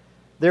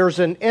 there's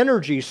an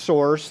energy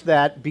source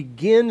that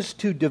begins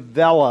to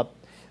develop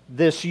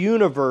this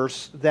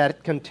universe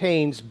that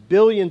contains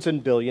billions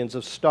and billions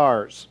of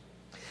stars.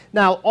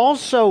 Now,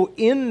 also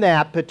in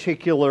that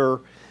particular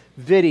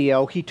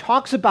video, he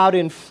talks about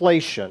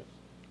inflation.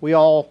 We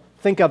all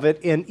think of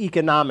it in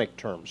economic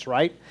terms,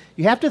 right?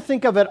 You have to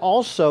think of it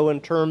also in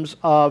terms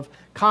of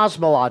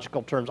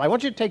cosmological terms. I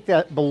want you to take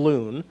that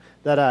balloon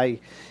that I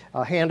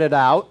handed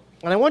out,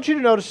 and I want you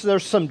to notice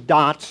there's some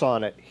dots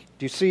on it.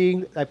 Do you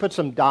see? I put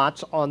some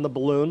dots on the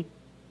balloon.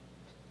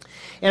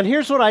 And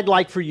here's what I'd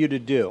like for you to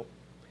do.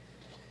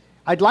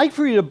 I'd like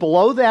for you to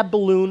blow that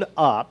balloon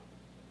up,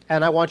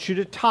 and I want you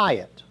to tie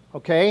it.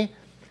 Okay?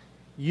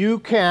 You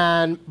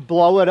can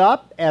blow it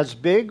up as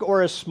big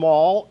or as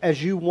small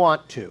as you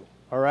want to,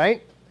 all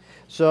right?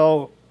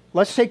 So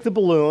let's take the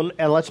balloon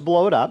and let's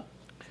blow it up.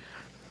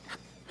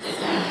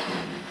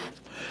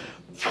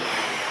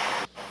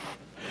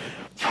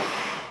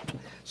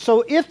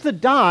 So if the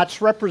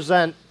dots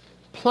represent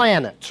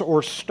planets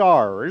or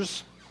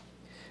stars,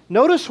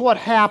 notice what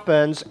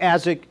happens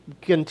as it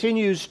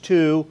continues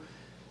to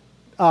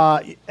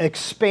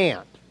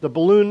expand. The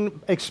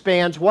balloon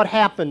expands. What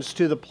happens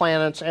to the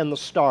planets and the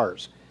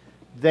stars?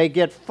 They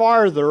get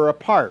farther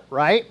apart,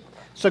 right?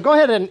 So go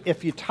ahead and,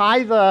 if you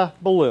tie the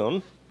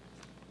balloon,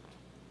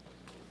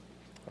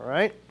 all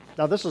right?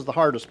 Now this is the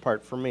hardest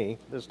part for me,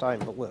 this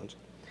tying balloons.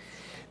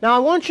 Now I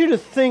want you to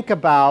think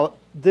about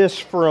this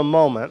for a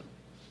moment.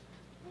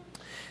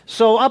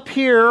 So up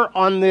here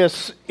on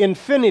this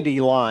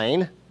infinity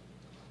line,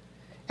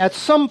 at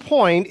some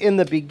point in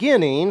the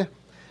beginning,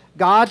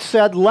 God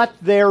said, "Let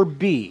there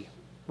be,"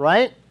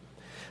 right?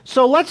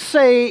 So let's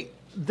say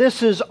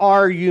this is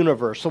our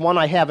universe, the one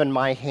I have in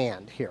my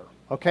hand here,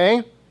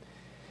 okay?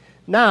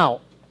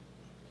 Now,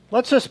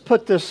 let's just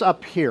put this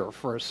up here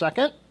for a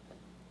second.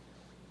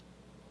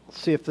 Let's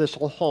see if this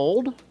will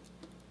hold.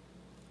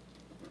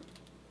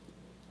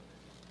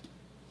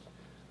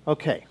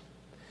 Okay,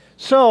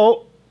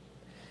 so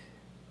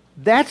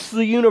that's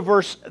the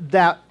universe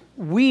that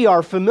we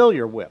are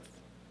familiar with.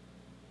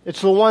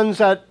 It's the ones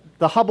that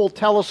the Hubble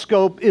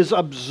telescope is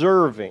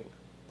observing.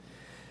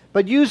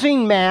 But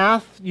using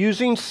math,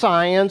 using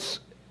science,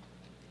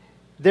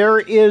 there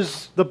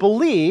is the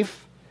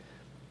belief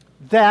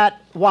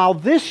that while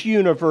this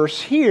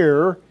universe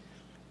here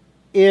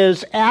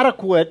is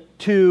adequate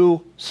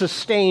to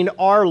sustain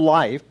our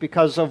life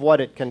because of what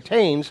it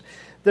contains,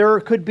 there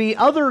could be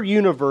other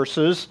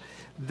universes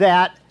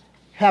that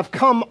have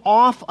come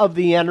off of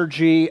the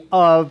energy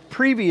of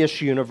previous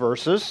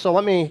universes. So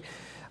let me,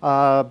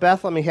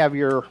 Beth, let me have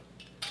your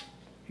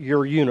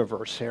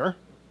universe here.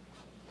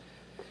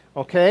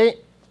 Okay,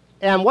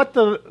 and what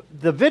the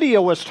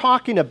video was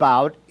talking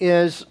about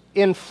is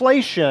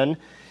inflation,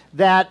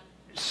 that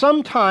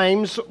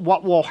sometimes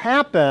what will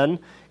happen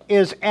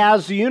is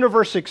as the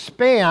universe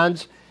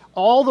expands,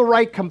 all the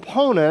right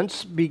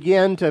components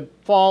begin to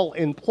fall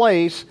in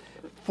place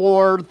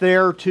for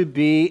there to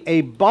be a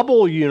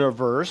bubble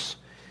universe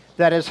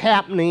that is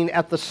happening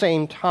at the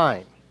same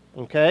time,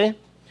 okay?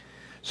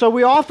 So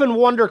we often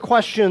wonder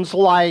questions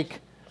like,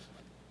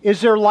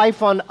 is there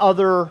life on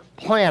other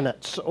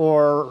planets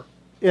or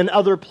in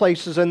other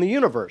places in the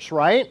universe,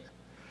 right?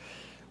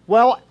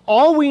 Well,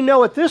 all we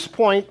know at this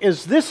point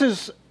is this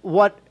is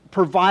what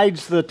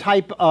provides the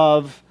type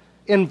of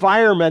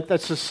environment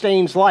that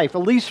sustains life,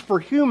 at least for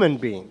human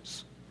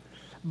beings.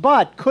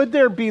 But could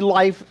there be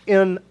life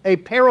in a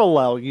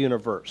parallel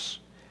universe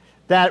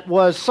that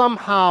was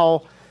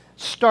somehow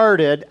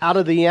started out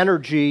of the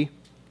energy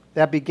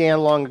that began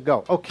long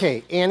ago?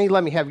 Okay, Annie,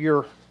 let me have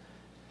your...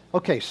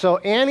 Okay, so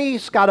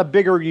Annie's got a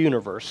bigger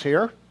universe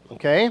here,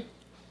 okay?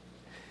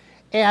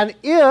 And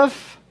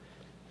if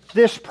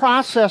this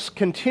process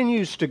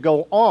continues to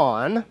go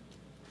on,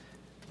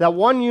 that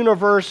one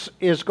universe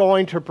is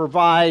going to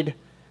provide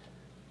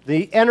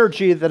the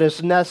energy that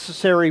is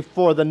necessary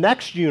for the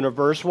next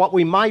universe, what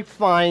we might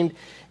find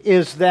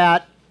is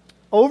that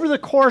over the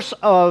course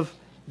of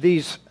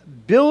these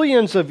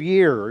billions of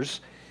years,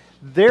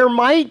 there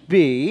might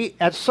be,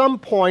 at some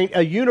point,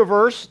 a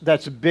universe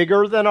that's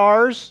bigger than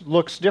ours,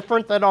 looks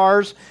different than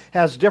ours,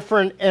 has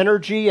different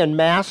energy and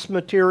mass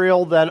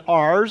material than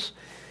ours,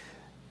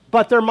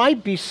 but there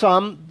might be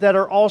some that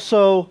are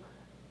also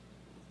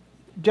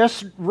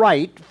just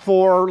right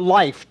for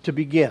life to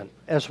begin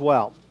as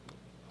well.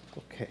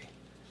 Okay.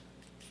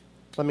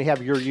 Let me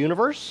have your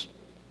universe.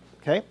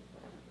 Okay.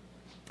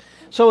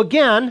 So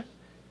again,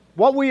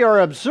 what we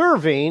are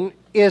observing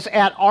is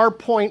at our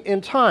point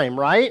in time,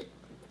 right?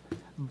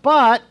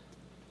 But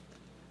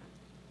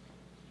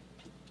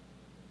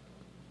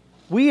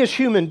we as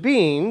human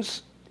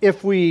beings,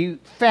 if we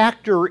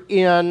factor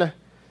in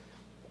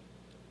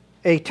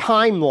a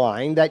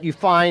timeline that you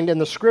find in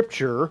the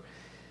scripture,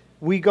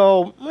 we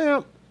go,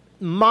 well,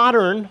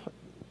 modern,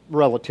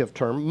 relative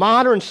term,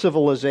 modern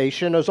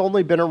civilization has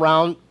only been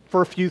around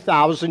for a few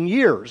thousand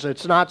years.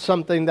 It's not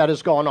something that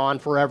has gone on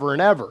forever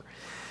and ever.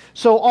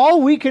 So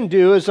all we can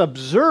do is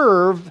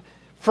observe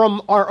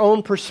from our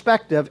own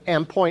perspective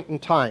and point in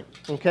time.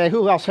 Okay,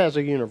 who else has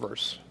a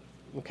universe?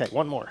 Okay,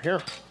 one more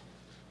here.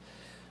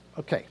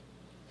 Okay.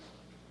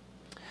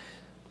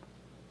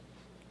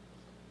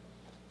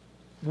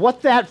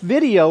 What that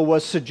video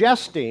was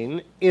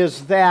suggesting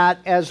is that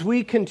as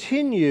we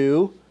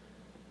continue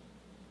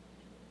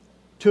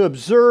to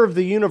observe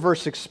the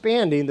universe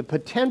expanding, the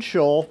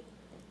potential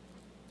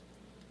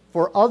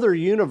for other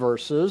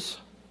universes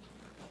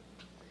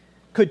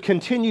could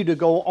continue to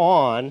go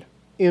on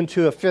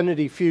into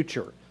infinity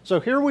future. So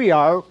here we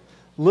are,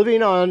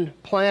 living on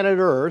planet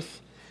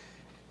Earth.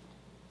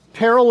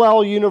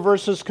 Parallel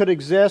universes could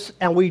exist,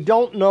 and we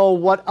don't know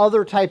what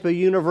other type of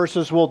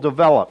universes will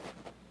develop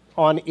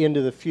on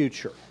into the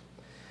future.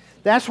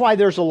 That's why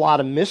there's a lot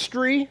of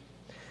mystery.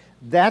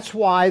 That's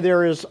why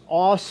there is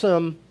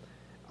awesome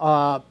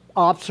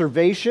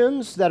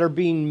observations that are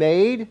being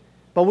made,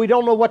 but we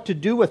don't know what to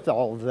do with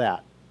all of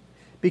that,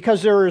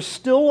 because there is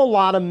still a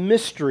lot of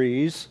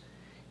mysteries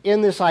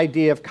in this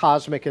idea of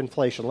cosmic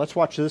inflation. Let's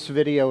watch this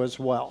video as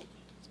well.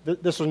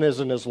 This one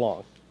isn't as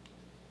long.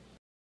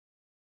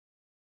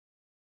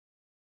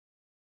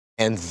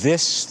 And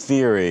this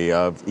theory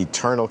of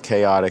eternal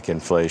chaotic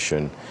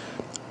inflation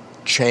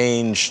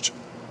changed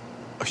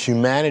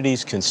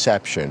humanity's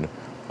conception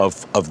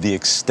of the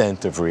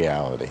extent of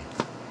reality.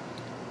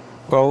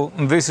 Well,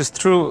 this is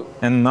true,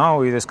 and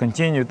now it has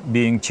continued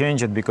being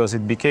changed because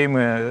it became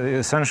an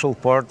essential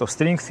part of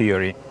string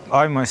theory.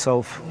 I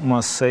myself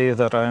must say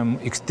that I am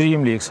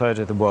extremely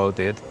excited about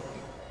it.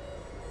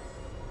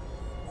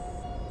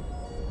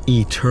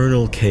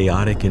 Eternal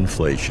chaotic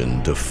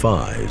inflation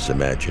defies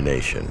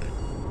imagination.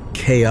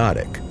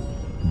 Chaotic,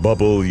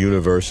 bubble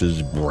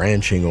universes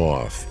branching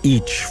off,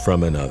 each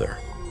from another.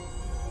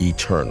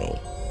 Eternal,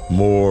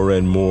 more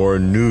and more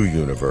new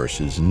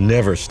universes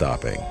never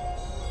stopping.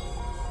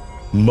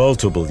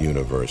 Multiple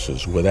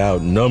universes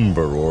without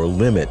number or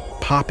limit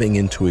popping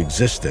into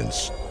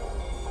existence.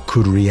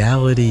 Could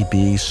reality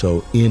be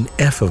so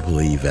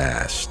ineffably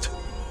vast?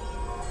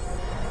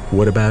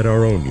 What about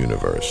our own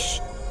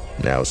universe,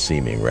 now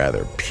seeming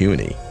rather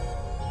puny?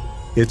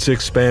 Its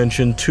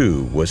expansion,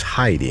 too, was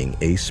hiding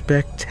a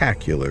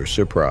spectacular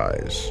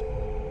surprise.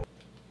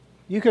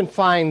 You can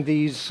find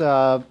these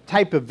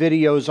type of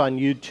videos on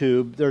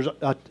YouTube. There's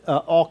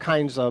all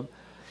kinds of...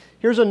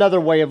 Here's another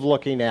way of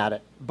looking at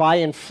it. By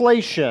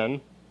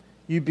inflation,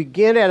 you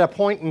begin at a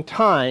point in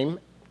time,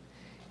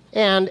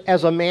 and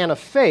as a man of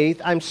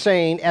faith, I'm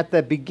saying at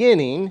the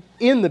beginning,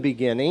 in the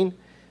beginning,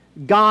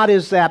 God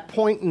is that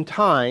point in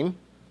time,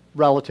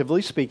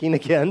 relatively speaking,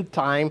 again,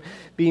 time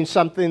being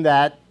something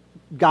that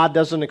God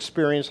doesn't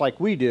experience like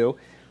we do.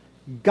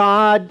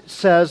 God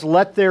says,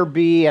 let there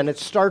be, and it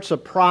starts a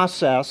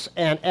process,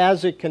 and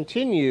as it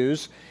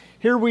continues,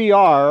 here we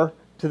are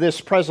to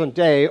this present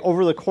day,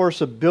 over the course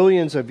of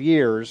billions of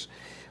years,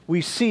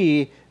 we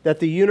see that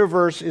the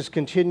universe is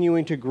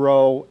continuing to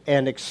grow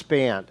and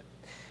expand.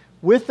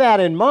 With that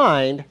in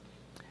mind,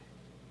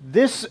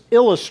 this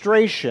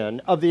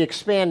illustration of the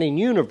expanding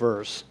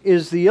universe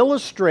is the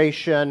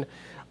illustration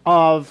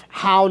of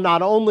how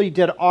not only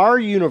did our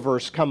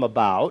universe come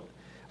about,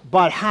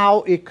 but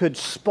how it could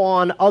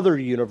spawn other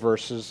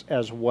universes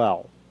as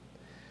well.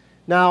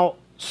 Now,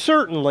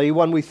 certainly,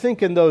 when we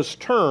think in those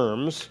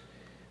terms,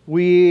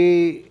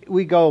 we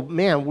go,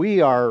 man,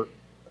 we are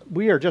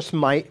we are just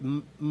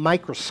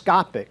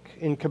microscopic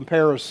in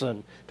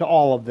comparison to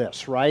all of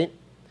this, right?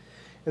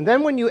 And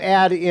then when you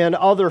add in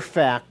other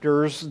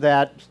factors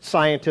that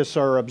scientists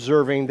are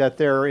observing, that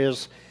there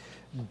is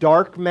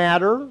dark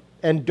matter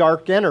and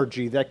dark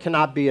energy that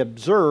cannot be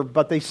observed,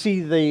 but they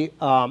see the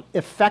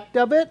effect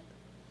of it.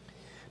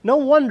 No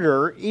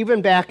wonder,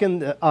 even back in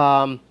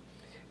the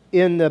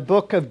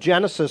book of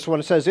Genesis, when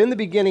it says, "In the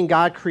beginning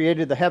God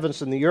created the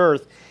heavens and the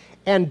earth,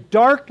 and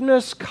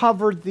darkness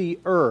covered the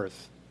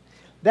earth,"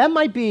 that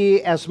might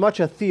be as much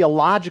a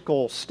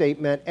theological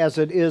statement as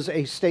it is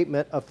a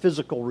statement of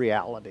physical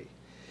reality.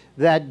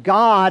 That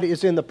God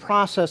is in the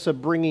process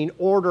of bringing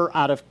order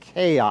out of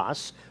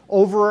chaos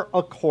over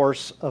a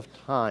course of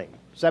time.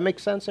 Does that make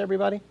sense,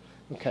 everybody?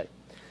 Okay.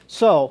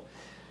 So,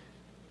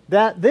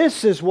 that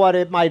this is what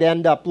it might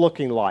end up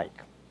looking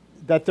like.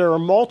 That there are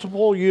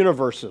multiple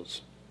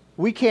universes.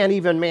 We can't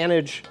even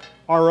manage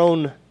our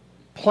own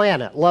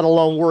planet, let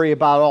alone worry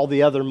about all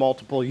the other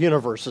multiple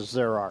universes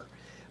there are.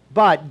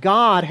 But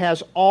God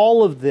has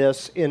all of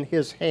this in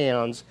His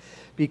hands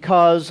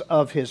because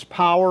of His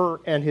power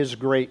and His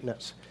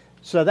greatness.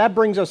 So that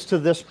brings us to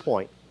this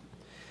point.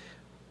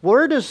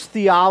 Where does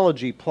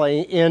theology play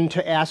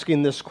into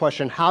asking this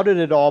question? How did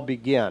it all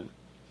begin?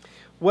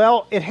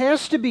 Well, it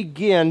has to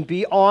begin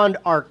beyond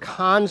our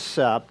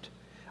concept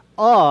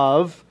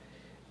of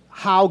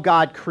how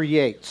God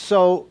creates.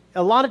 So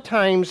a lot of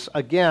times,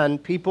 again,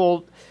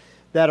 people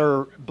that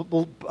are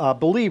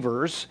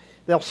believers,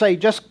 they'll say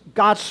just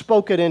God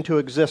spoke it into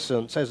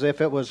existence as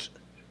if it was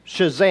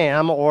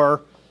Shazam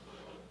or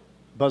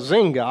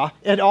Bazinga.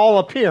 It all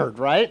appeared,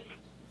 right?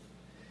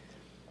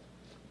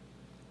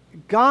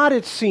 God,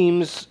 it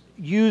seems,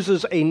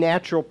 uses a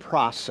natural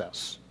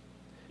process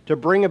to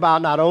bring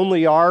about not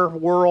only our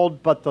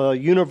world, but the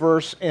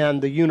universe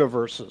and the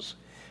universes.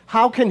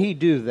 How can He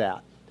do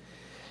that?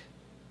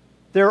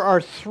 There are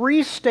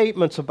 3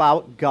 statements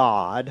about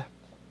God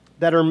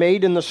that are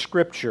made in the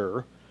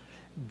Scripture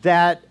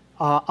that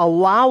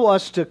allow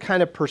us to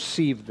kind of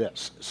perceive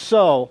this.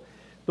 So,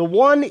 the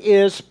one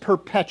is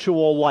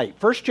perpetual light.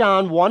 1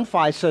 John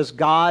 1:5 says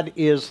God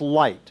is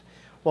light.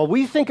 Well,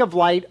 we think of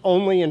light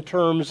only in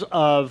terms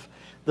of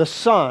the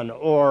sun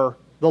or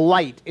the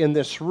light in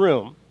this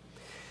room.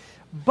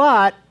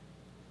 But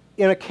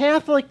in a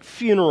Catholic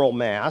funeral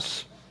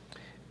mass,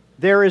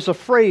 there is a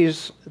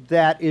phrase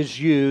that is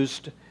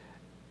used,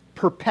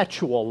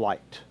 perpetual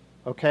light,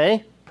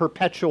 okay?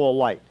 Perpetual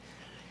light.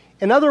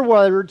 In other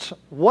words,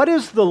 what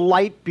is the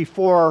light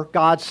before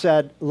God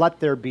said, "Let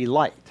there be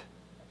light"?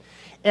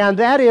 And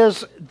that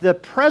is, the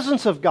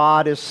presence of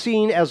God is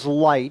seen as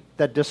light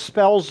that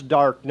dispels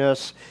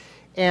darkness,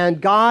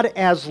 and God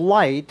as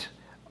light,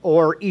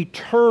 or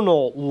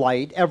eternal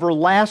light,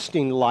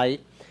 everlasting light,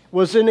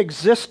 was in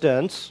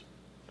existence.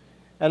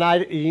 And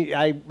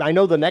I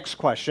know the next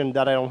question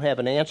that I don't have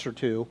an answer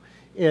to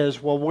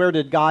is, well, where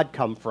did God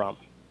come from?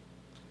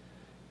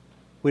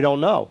 We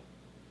don't know.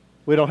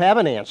 We don't have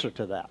an answer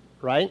to that,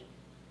 right?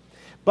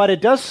 But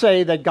it does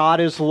say that God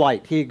is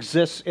light. He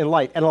exists in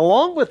light. And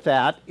along with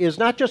that is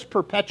not just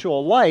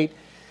perpetual light,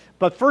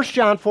 but 1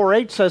 John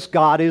 4:8 says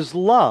God is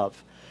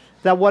love.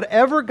 That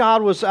whatever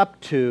God was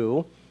up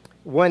to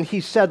when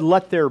He said,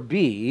 "Let there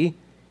be,"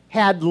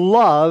 had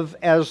love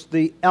as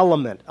the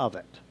element of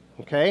it.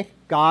 Okay?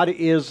 God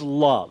is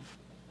love.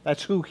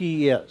 That's who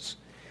He is.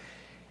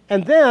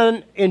 And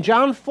then in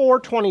John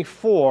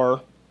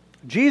 4:24,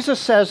 Jesus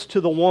says to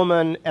the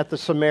woman at the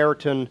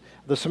Samaritan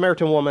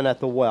woman at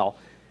the well,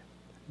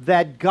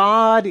 that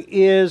God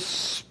is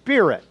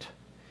spirit.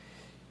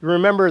 You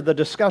remember the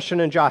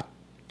discussion in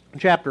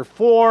chapter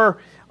 4,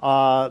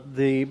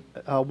 the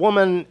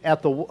woman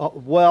at the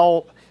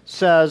well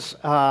says,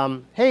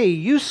 hey,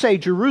 you say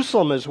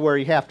Jerusalem is where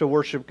you have to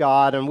worship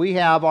God, and we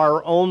have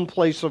our own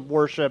place of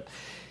worship.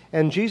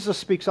 And Jesus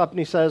speaks up and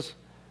He says,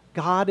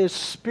 God is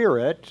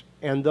spirit,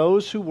 and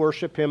those who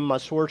worship Him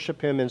must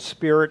worship Him in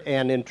spirit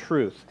and in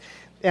truth.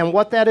 And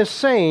what that is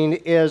saying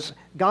is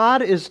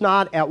God is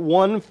not at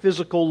one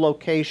physical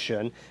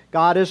location.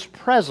 God is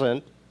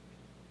present,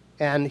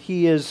 and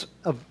He is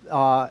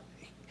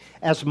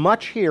as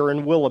much here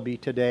in Willoughby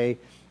today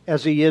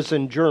as He is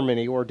in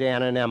Germany, where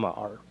Dan and Emma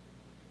are.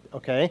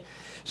 Okay?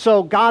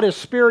 So God is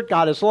spirit,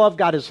 God is love,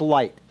 God is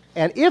light.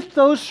 And if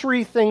those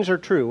 3 things are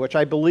true, which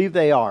I believe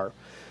they are,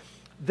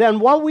 then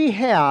what we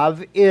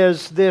have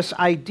is this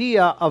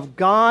idea of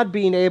God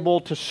being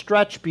able to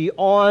stretch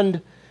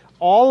beyond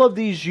all of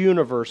these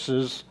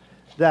universes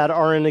that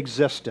are in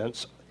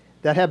existence,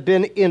 that have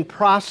been in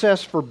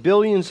process for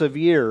billions of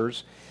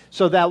years,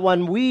 so that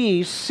when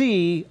we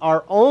see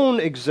our own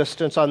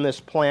existence on this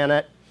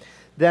planet,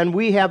 then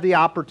we have the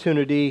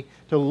opportunity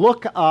to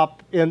look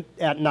up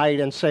at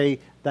night and say,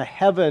 the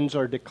heavens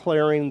are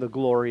declaring the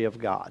glory of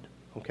God.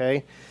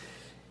 Okay?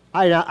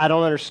 I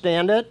don't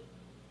understand it.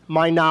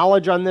 My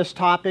knowledge on this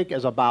topic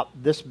is about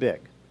this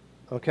big.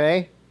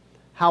 Okay?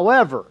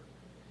 However,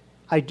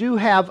 I do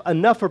have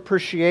enough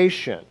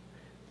appreciation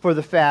for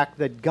the fact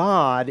that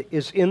God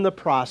is in the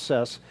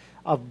process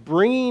of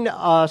bringing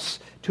us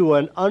to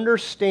an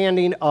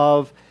understanding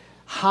of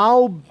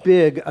how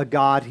big a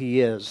God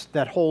he is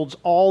that holds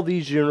all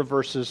these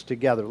universes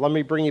together. Let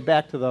me bring you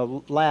back to the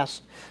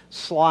last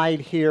slide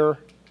here.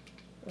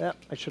 Yep,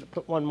 I should have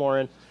put one more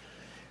in.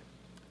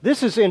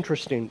 This is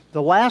interesting.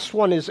 The last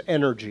one is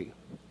energy.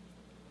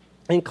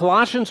 In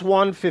Colossians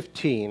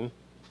 1:15,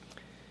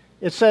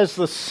 it says,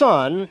 the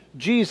Son,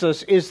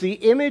 Jesus, is the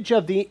image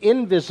of the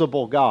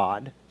invisible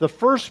God, the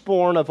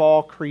firstborn of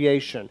all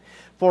creation.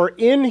 For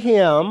in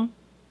him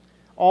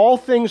all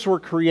things were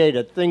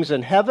created, things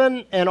in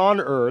heaven and on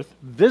earth,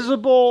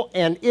 visible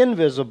and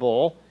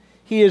invisible.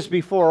 He is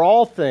before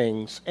all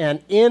things,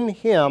 and in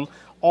him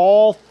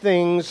all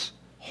things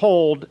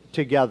hold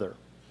together.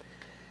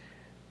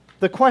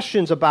 The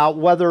questions about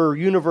whether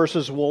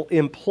universes will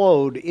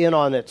implode in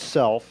on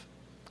itself,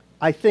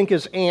 I think,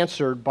 is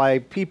answered by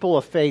people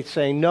of faith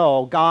saying,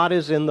 no, God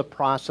is in the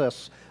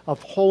process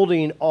of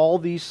holding all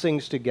these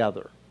things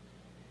together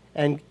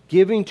and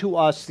giving to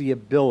us the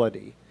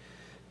ability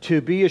to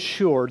be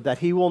assured that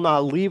he will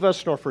not leave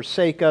us nor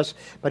forsake us,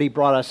 but he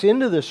brought us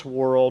into this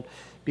world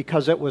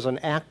because it was an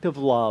act of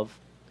love.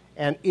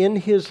 And in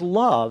his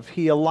love,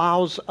 he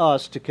allows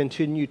us to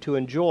continue to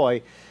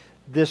enjoy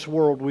this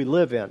world we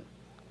live in.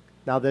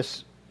 Now,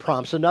 this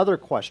prompts another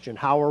question.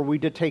 How are we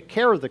to take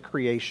care of the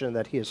creation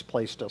that he has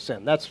placed us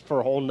in? That's for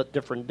a whole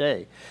different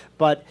day.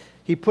 But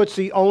he puts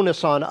the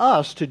onus on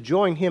us to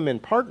join him in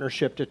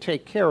partnership to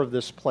take care of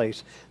this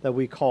place that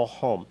we call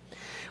home.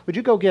 Would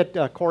you go get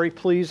Corey,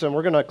 please? And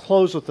we're going to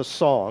close with a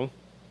song.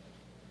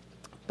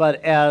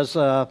 But as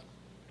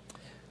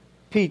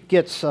Pete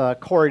gets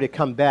Corey to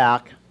come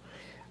back,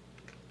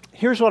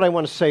 here's what I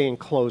want to say in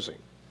closing.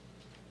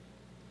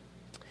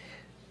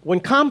 When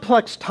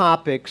complex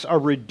topics are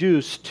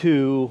reduced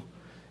to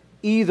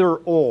either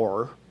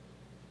or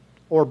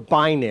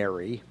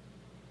binary,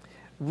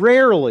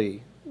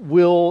 rarely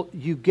will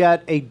you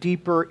get a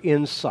deeper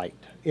insight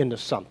into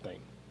something.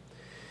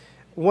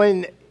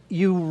 When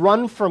you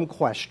run from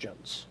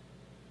questions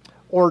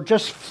or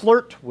just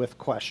flirt with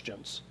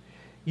questions,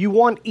 you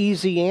want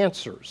easy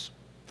answers.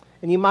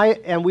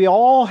 And we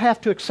all have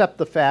to accept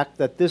the fact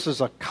that this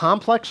is a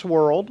complex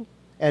world,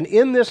 and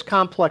in this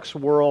complex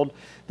world,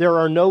 there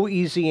are no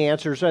easy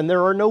answers and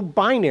there are no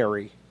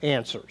binary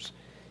answers.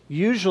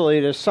 Usually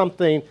it is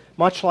something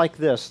much like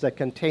this that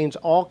contains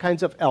all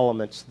kinds of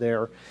elements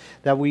there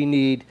that we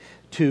need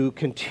to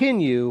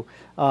continue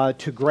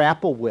to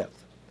grapple with.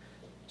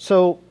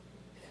 So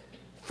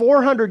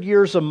 400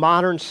 years of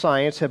modern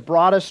science have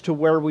brought us to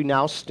where we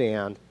now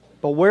stand,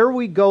 but where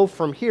we go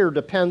from here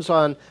depends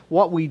on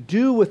what we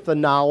do with the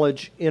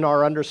knowledge in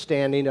our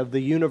understanding of the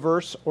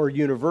universe or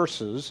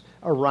universes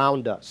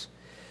around us.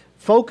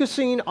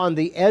 Focusing on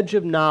the edge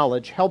of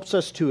knowledge helps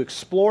us to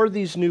explore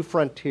these new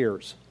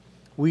frontiers.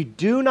 We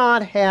do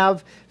not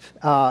have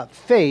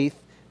faith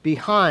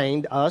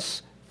behind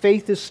us.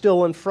 Faith is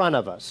still in front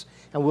of us.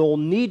 And we'll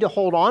need to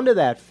hold on to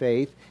that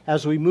faith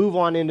as we move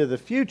on into the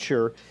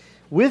future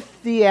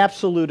with the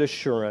absolute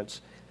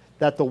assurance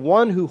that the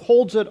one who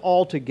holds it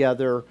all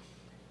together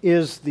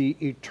is the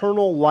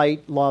eternal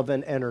light, love,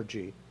 and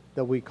energy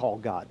that we call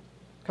God.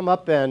 Come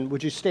up and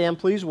would you stand,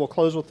 please? We'll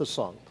close with a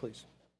song, please.